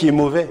bon, ce qui est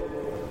mauvais.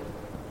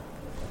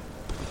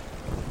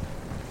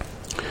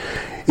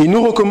 Il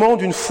nous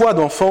recommande une foi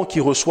d'enfant qui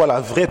reçoit la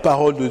vraie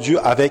parole de Dieu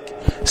avec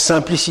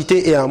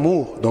simplicité et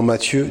amour, dans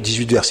Matthieu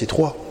 18, verset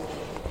 3.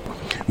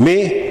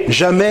 Mais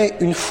jamais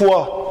une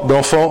foi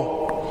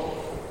d'enfant,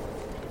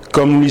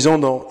 comme nous lisons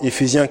dans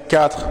Éphésiens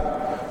 4,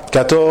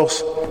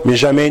 14, mais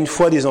jamais une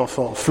foi des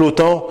enfants,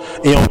 flottant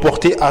et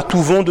emportés à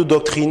tout vent de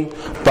doctrine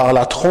par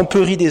la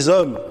tromperie des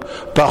hommes,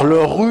 par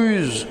leur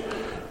ruse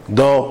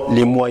dans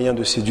les moyens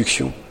de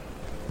séduction.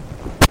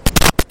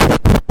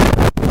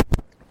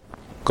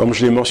 Comme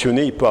je l'ai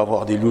mentionné, il peut y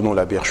avoir des loups dans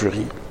la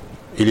bergerie.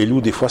 Et les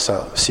loups, des fois,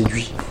 ça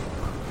séduit.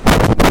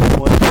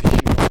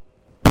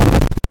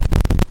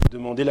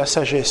 Demander la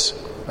sagesse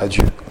à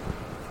Dieu,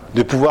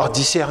 de pouvoir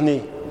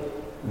discerner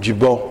du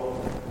bon,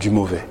 du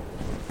mauvais.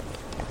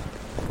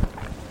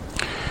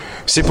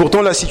 C'est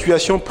pourtant la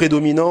situation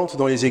prédominante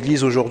dans les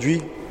églises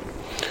aujourd'hui,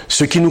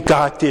 ce qui nous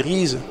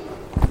caractérise,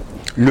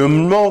 le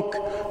manque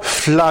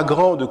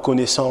flagrant de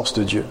connaissance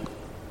de Dieu.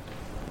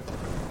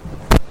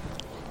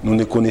 Nous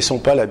ne connaissons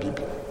pas la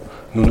Bible.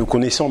 Nous ne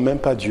connaissons même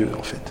pas Dieu,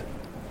 en fait.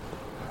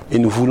 Et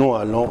nous voulons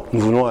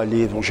aller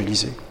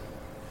évangéliser.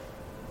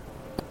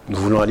 Nous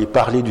voulons aller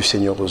parler du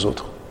Seigneur aux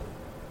autres.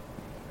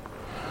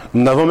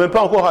 Nous n'avons même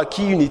pas encore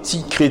acquis une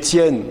éthique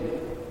chrétienne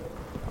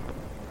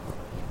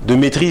de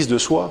maîtrise de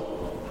soi.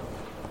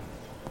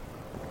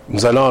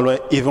 Nous allons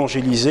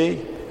évangéliser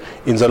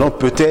et nous allons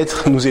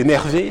peut-être nous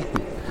énerver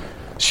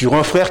sur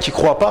un frère qui ne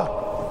croit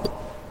pas.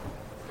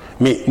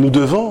 Mais nous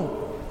devons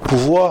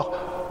pouvoir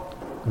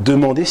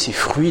demander ces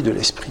fruits de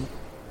l'esprit.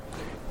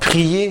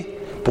 Prier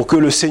pour que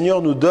le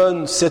Seigneur nous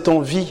donne cette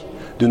envie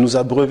de nous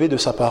abreuver de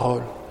sa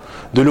parole,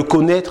 de le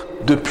connaître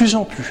de plus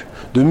en plus,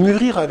 de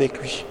mûrir avec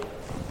lui.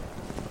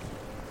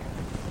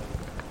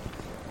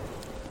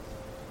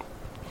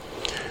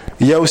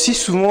 Il y a aussi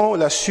souvent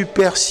la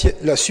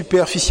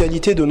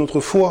superficialité de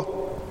notre foi.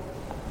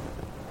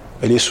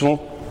 Elle est souvent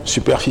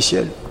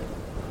superficielle.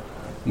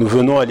 Nous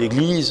venons à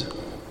l'église,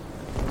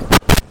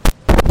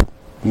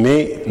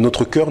 mais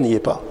notre cœur n'y est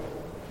pas.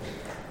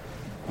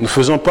 Nous ne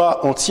faisons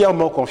pas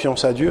entièrement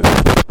confiance à Dieu.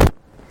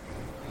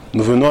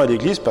 Nous venons à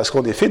l'église parce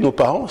qu'en effet, nos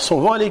parents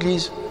vont à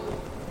l'église.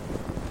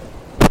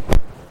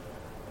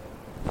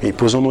 Et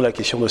posons-nous la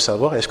question de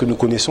savoir, est-ce que nous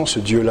connaissons ce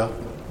Dieu-là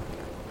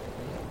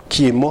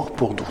qui est mort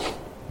pour nous,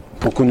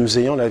 pour que nous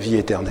ayons la vie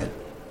éternelle?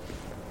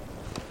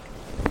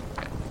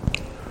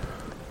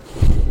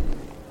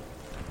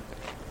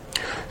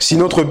 Si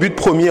notre but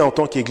premier en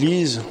tant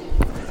qu'Église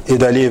est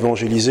d'aller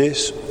évangéliser,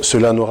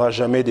 cela n'aura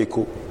jamais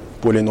d'écho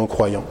pour les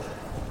non-croyants.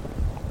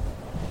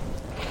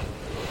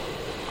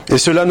 Et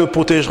cela ne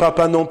protégera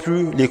pas non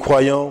plus les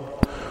croyants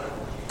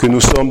que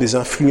nous sommes des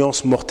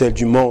influences mortelles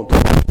du monde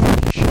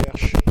qui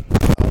cherchent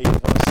à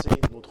évincer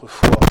notre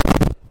foi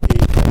et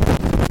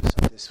le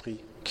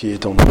Saint-Esprit qui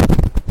est en nous.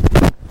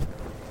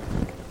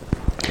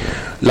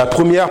 La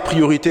première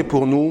priorité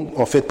pour nous,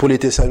 en fait pour les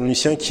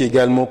Thessaloniciens, qui est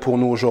également pour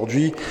nous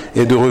aujourd'hui,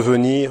 est de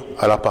revenir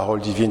à la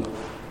parole divine.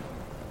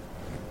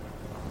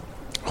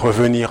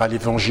 Revenir à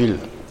l'Évangile,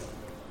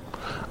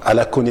 à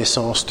la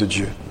connaissance de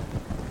Dieu.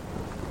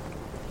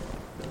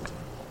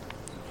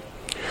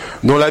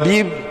 Dans la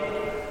Bible,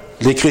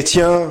 les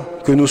chrétiens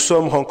que nous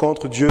sommes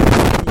rencontrent Dieu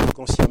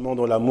consciemment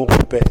dans l'amour du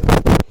Père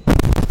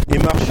et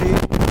marcher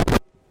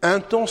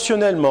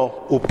intentionnellement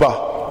au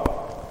pas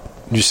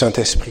du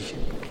Saint-Esprit.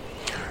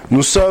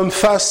 Nous sommes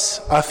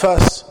face à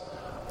face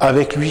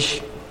avec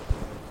lui.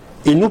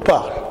 Il nous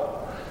parle,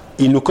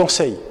 il nous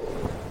conseille.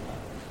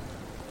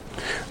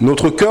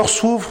 Notre cœur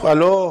s'ouvre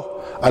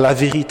alors à la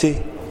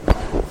vérité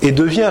et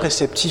devient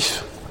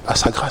réceptif à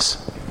sa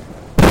grâce.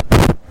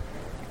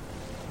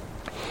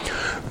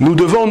 Nous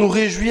devons nous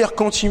réjouir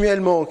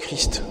continuellement en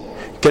Christ,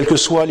 quelles que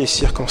soient les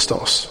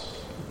circonstances.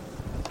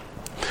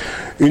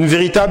 Une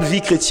véritable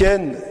vie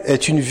chrétienne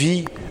est une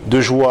vie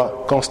de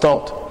joie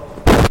constante.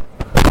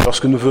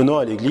 Lorsque nous venons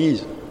à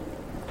l'église,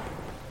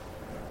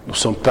 nous ne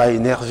sommes pas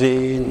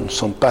énervés, nous ne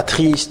sommes pas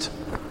tristes,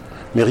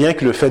 mais rien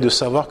que le fait de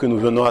savoir que nous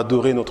venons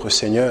adorer notre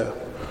Seigneur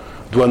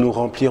doit nous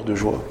remplir de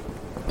joie.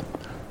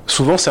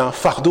 Souvent, c'est un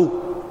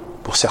fardeau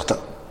pour certains.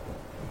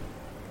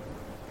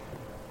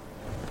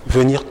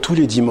 Venir tous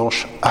les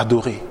dimanches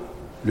adorer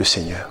le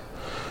Seigneur,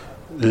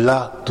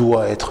 là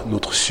doit être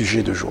notre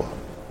sujet de joie.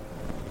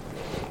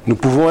 Nous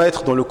pouvons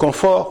être dans le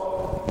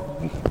confort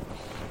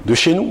de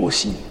chez nous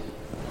aussi,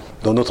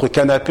 dans notre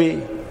canapé,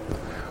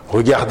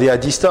 regarder à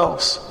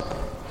distance.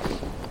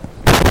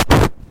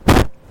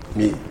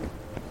 Mais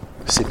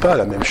ce n'est pas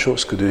la même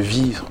chose que de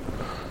vivre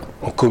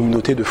en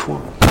communauté de foi,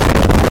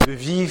 de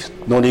vivre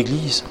dans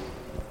l'église,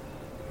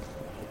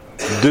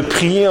 de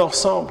prier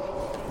ensemble,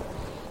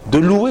 de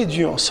louer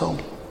Dieu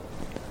ensemble.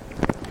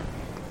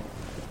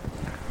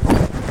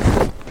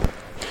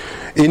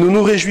 Et nous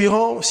nous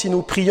réjouirons si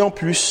nous prions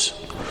plus.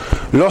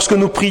 Lorsque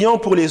nous prions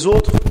pour les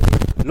autres,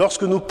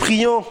 lorsque nous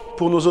prions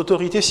pour nos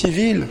autorités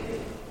civiles,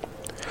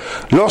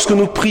 lorsque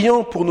nous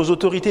prions pour nos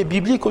autorités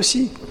bibliques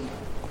aussi,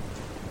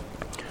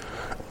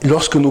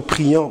 lorsque nous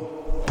prions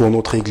pour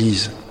notre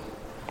Église.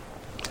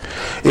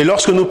 Et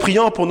lorsque nous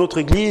prions pour notre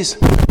Église,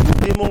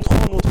 nous démontrons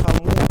notre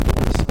amour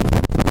pour les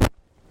saints.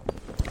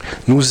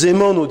 Nous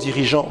aimons nos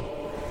dirigeants.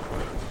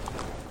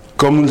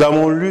 Comme nous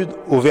l'avons lu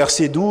au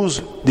verset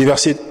 12, des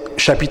versets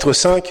chapitre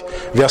 5,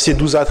 versets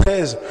 12 à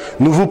 13,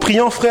 nous vous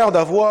prions, frères,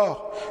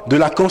 d'avoir de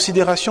la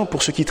considération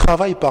pour ceux qui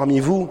travaillent parmi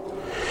vous,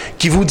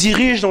 qui vous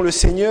dirigent dans le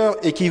Seigneur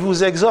et qui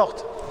vous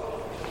exhortent.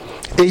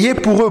 Ayez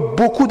pour eux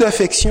beaucoup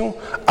d'affection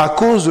à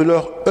cause de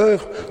leur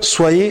œuvre.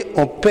 Soyez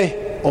en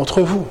paix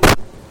entre vous.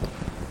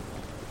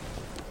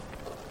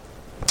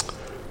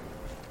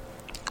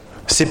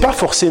 C'est pas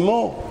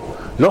forcément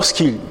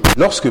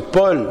lorsque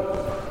Paul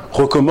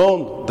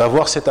recommande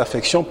d'avoir cette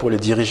affection pour les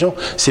dirigeants,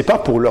 c'est pas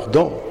pour leurs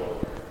dons.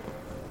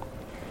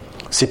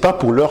 C'est pas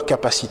pour leur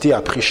capacité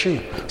à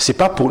prêcher, c'est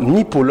pas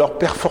ni pour leur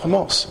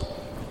performance.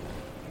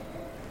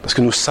 Parce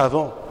que nous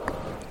savons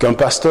qu'un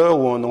pasteur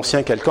ou un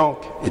ancien quelconque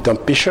est un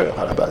pécheur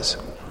à la base,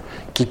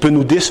 qu'il peut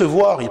nous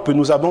décevoir, il peut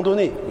nous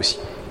abandonner aussi.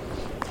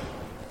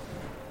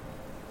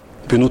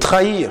 Il peut nous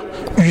trahir,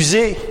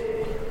 user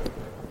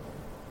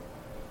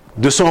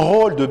de son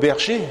rôle de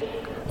berger,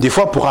 des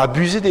fois pour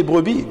abuser des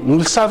brebis. Nous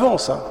le savons,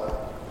 ça.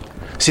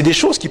 C'est des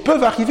choses qui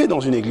peuvent arriver dans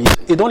une église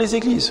et dans les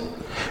églises.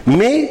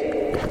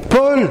 Mais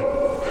Paul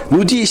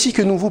nous dit ici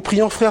que nous vous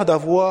prions, frères,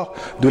 d'avoir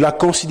de la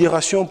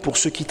considération pour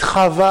ceux qui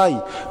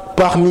travaillent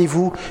parmi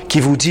vous, qui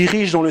vous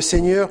dirigent dans le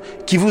Seigneur,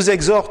 qui vous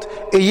exhortent.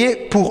 Ayez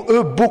pour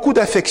eux beaucoup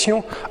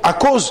d'affection à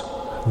cause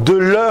de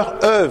leur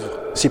œuvre.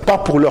 C'est pas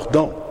pour leur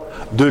don,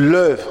 de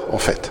l'œuvre en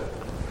fait.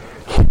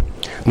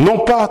 Non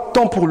pas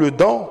tant pour le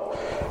don,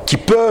 qui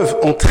peuvent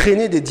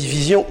entraîner des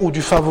divisions ou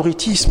du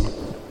favoritisme.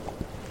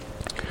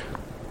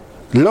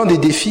 L'un des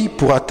défis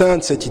pour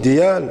atteindre cet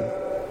idéal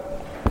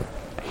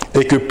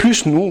est que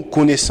plus nous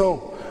connaissons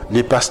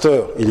les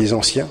pasteurs et les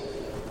anciens,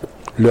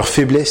 leurs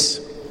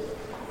faiblesses,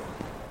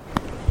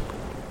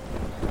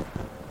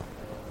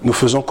 nous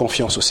faisons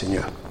confiance au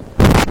Seigneur.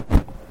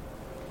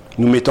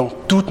 Nous mettons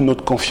toute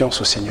notre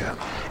confiance au Seigneur.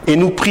 Et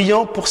nous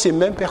prions pour ces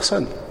mêmes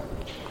personnes.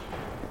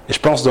 Et je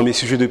pense dans mes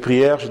sujets de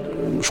prière,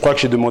 je crois que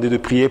j'ai demandé de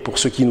prier pour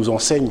ceux qui nous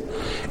enseignent.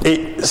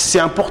 Et c'est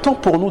important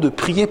pour nous de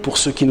prier pour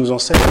ceux qui nous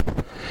enseignent,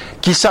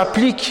 qui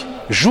s'appliquent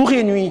jour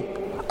et nuit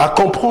à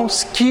comprendre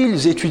ce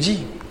qu'ils étudient,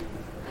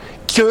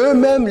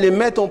 qu'eux-mêmes les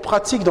mettent en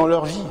pratique dans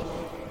leur vie.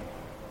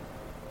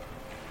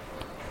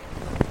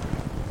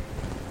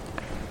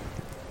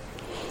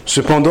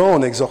 Cependant,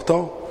 en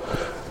exhortant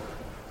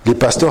les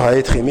pasteurs à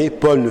être aimés,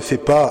 Paul ne fait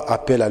pas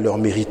appel à leur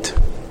mérite,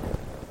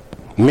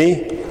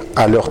 mais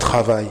à leur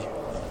travail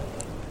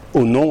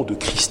au nom de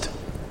Christ.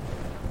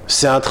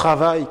 C'est un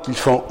travail qu'ils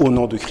font au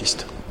nom de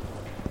Christ.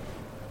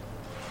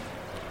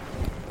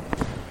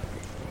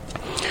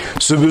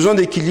 Ce besoin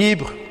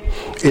d'équilibre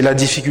et la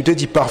difficulté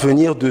d'y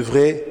parvenir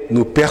devraient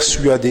nous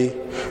persuader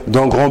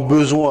d'un grand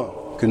besoin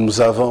que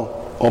nous avons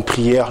en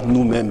prière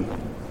nous-mêmes,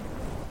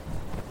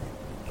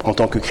 en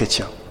tant que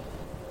chrétiens.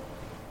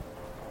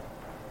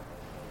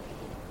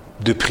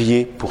 De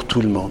prier pour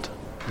tout le monde,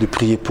 de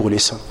prier pour les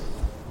saints.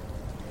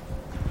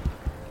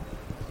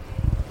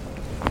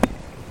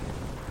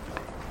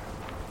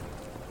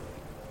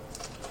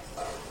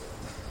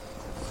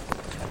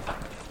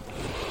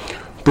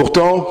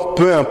 Pourtant,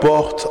 peu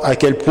importe à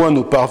quel point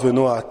nous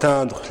parvenons à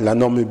atteindre la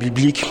norme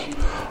biblique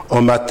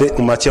en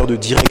matière de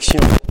direction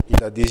et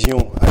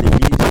d'adhésion à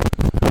l'Église,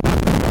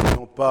 nous ne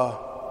devons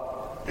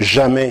pas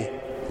jamais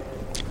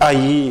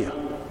haïr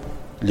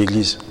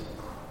l'Église.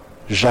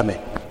 Jamais.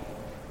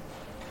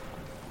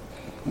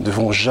 Nous ne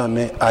devons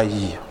jamais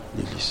haïr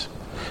l'Église.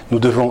 Nous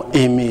devons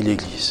aimer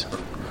l'Église,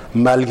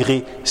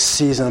 malgré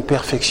ses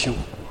imperfections.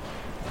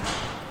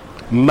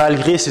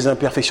 Malgré ses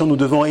imperfections, nous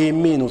devons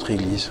aimer notre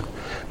Église.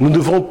 Nous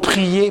devons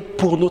prier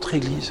pour notre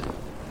Église.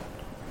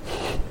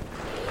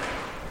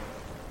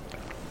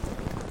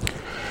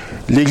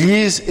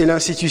 L'Église est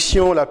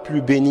l'institution la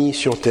plus bénie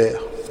sur terre,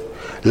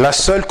 la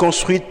seule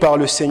construite par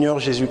le Seigneur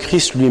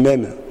Jésus-Christ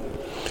lui-même,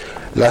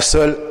 la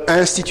seule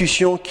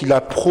institution qu'il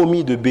a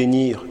promis de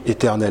bénir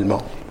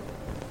éternellement.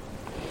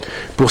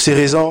 Pour ces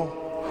raisons,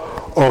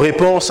 en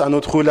réponse à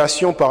notre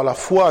relation par la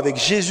foi avec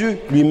Jésus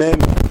lui-même,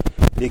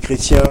 les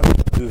chrétiens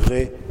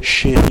devraient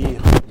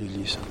chérir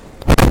l'Église,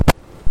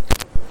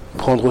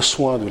 prendre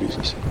soin de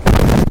l'Église,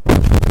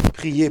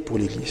 prier pour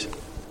l'Église.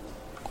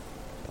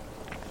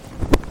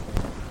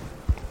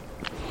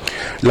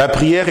 La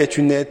prière est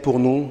une aide pour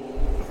nous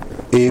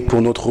et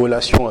pour notre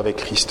relation avec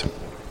Christ.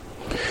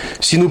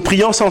 Si nous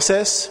prions sans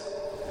cesse,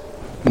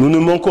 nous ne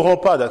manquerons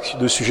pas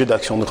de sujets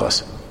d'action de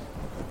grâce.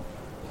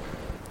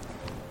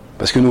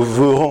 Parce que nous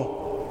verrons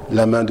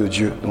la main de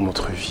Dieu dans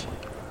notre vie.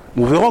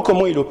 Nous verrons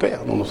comment il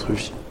opère dans notre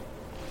vie.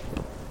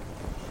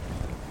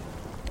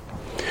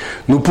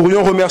 Nous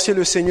pourrions remercier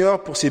le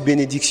Seigneur pour ses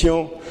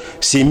bénédictions,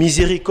 ses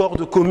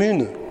miséricordes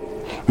communes,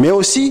 mais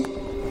aussi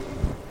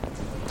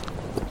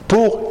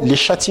pour les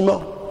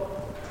châtiments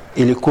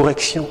et les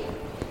corrections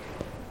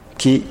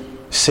qui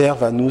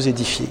servent à nous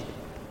édifier.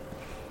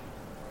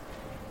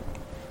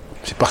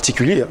 C'est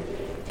particulier,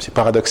 c'est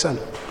paradoxal,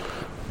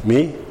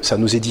 mais ça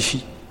nous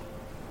édifie.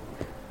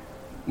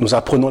 Nous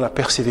apprenons la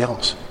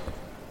persévérance.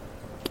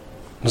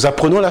 Nous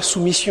apprenons la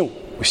soumission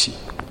aussi.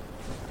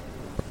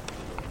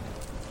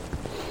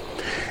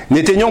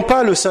 N'éteignons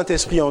pas le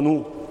Saint-Esprit en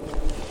nous.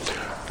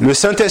 Le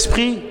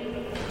Saint-Esprit,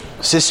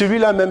 c'est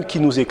celui-là même qui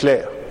nous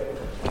éclaire,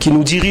 qui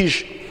nous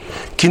dirige,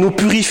 qui nous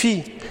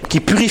purifie, qui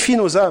purifie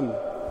nos âmes.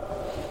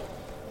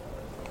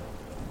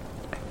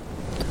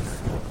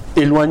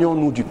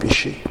 Éloignons-nous du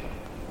péché.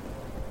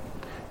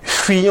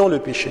 Fuyons le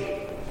péché.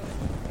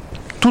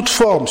 Toute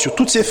forme, sur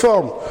toutes ses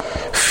formes,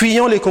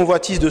 fuyons les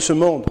convoitises de ce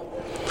monde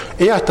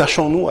et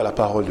attachons-nous à la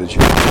parole de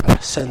Dieu, à la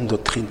saine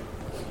doctrine.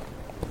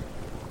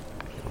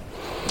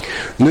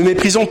 Ne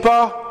méprisons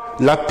pas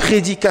la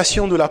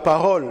prédication de la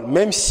parole,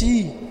 même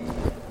si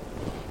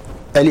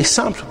elle est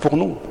simple pour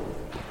nous.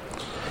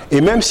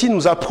 Et même si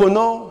nous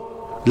apprenons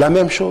la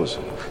même chose.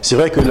 C'est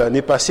vrai que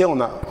l'année passée, on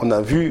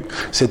a vu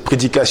cette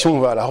prédication, on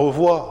va la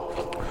revoir.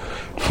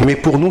 Mais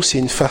pour nous, c'est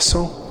une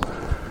façon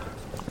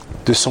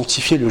de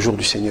sanctifier le jour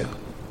du Seigneur,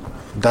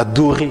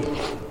 d'adorer.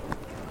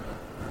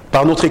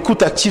 Par notre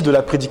écoute active de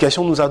la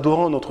prédication, nous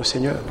adorons notre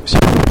Seigneur,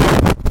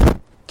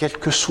 quelle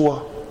que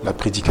soit la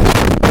prédication.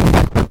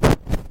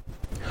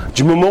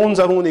 Du moment où nous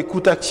avons une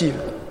écoute active,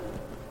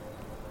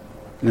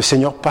 le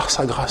Seigneur, par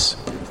sa grâce,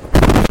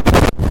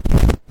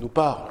 nous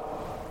parle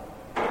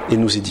et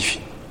nous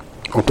édifie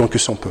en tant que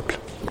son peuple.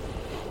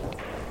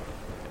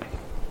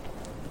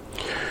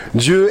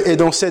 Dieu est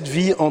dans cette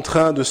vie en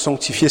train de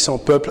sanctifier son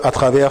peuple à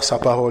travers sa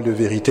parole de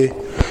vérité.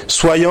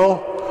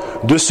 Soyons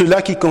de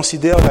ceux-là qui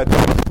considèrent la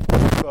Bible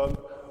comme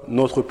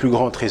notre plus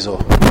grand trésor.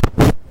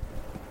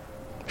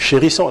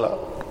 Chérissons-la.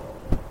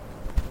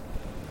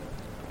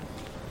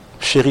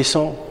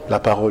 Chérissons la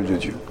parole de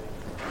Dieu.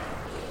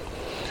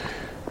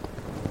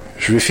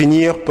 Je vais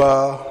finir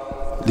par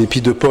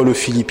l'épître de Paul aux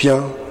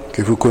Philippiens,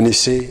 que vous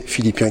connaissez,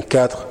 Philippiens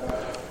 4,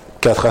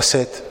 4 à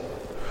 7.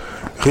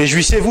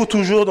 Réjouissez-vous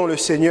toujours dans le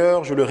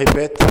Seigneur, je le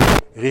répète,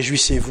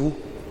 réjouissez-vous.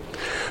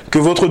 Que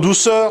votre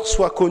douceur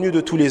soit connue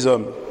de tous les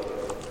hommes.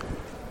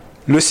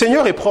 Le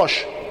Seigneur est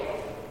proche.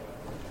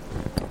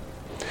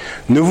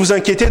 Ne vous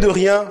inquiétez de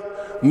rien,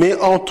 mais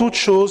en toute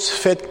chose,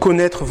 faites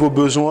connaître vos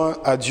besoins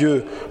à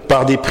Dieu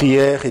par des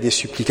prières et des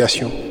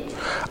supplications,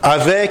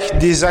 avec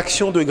des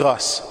actions de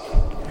grâce.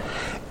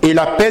 Et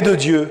la paix de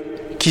Dieu,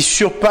 qui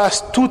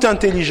surpasse toute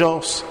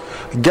intelligence,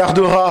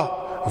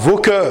 gardera vos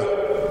cœurs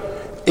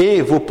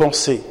et vos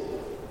pensées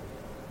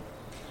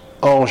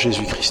en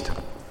Jésus-Christ.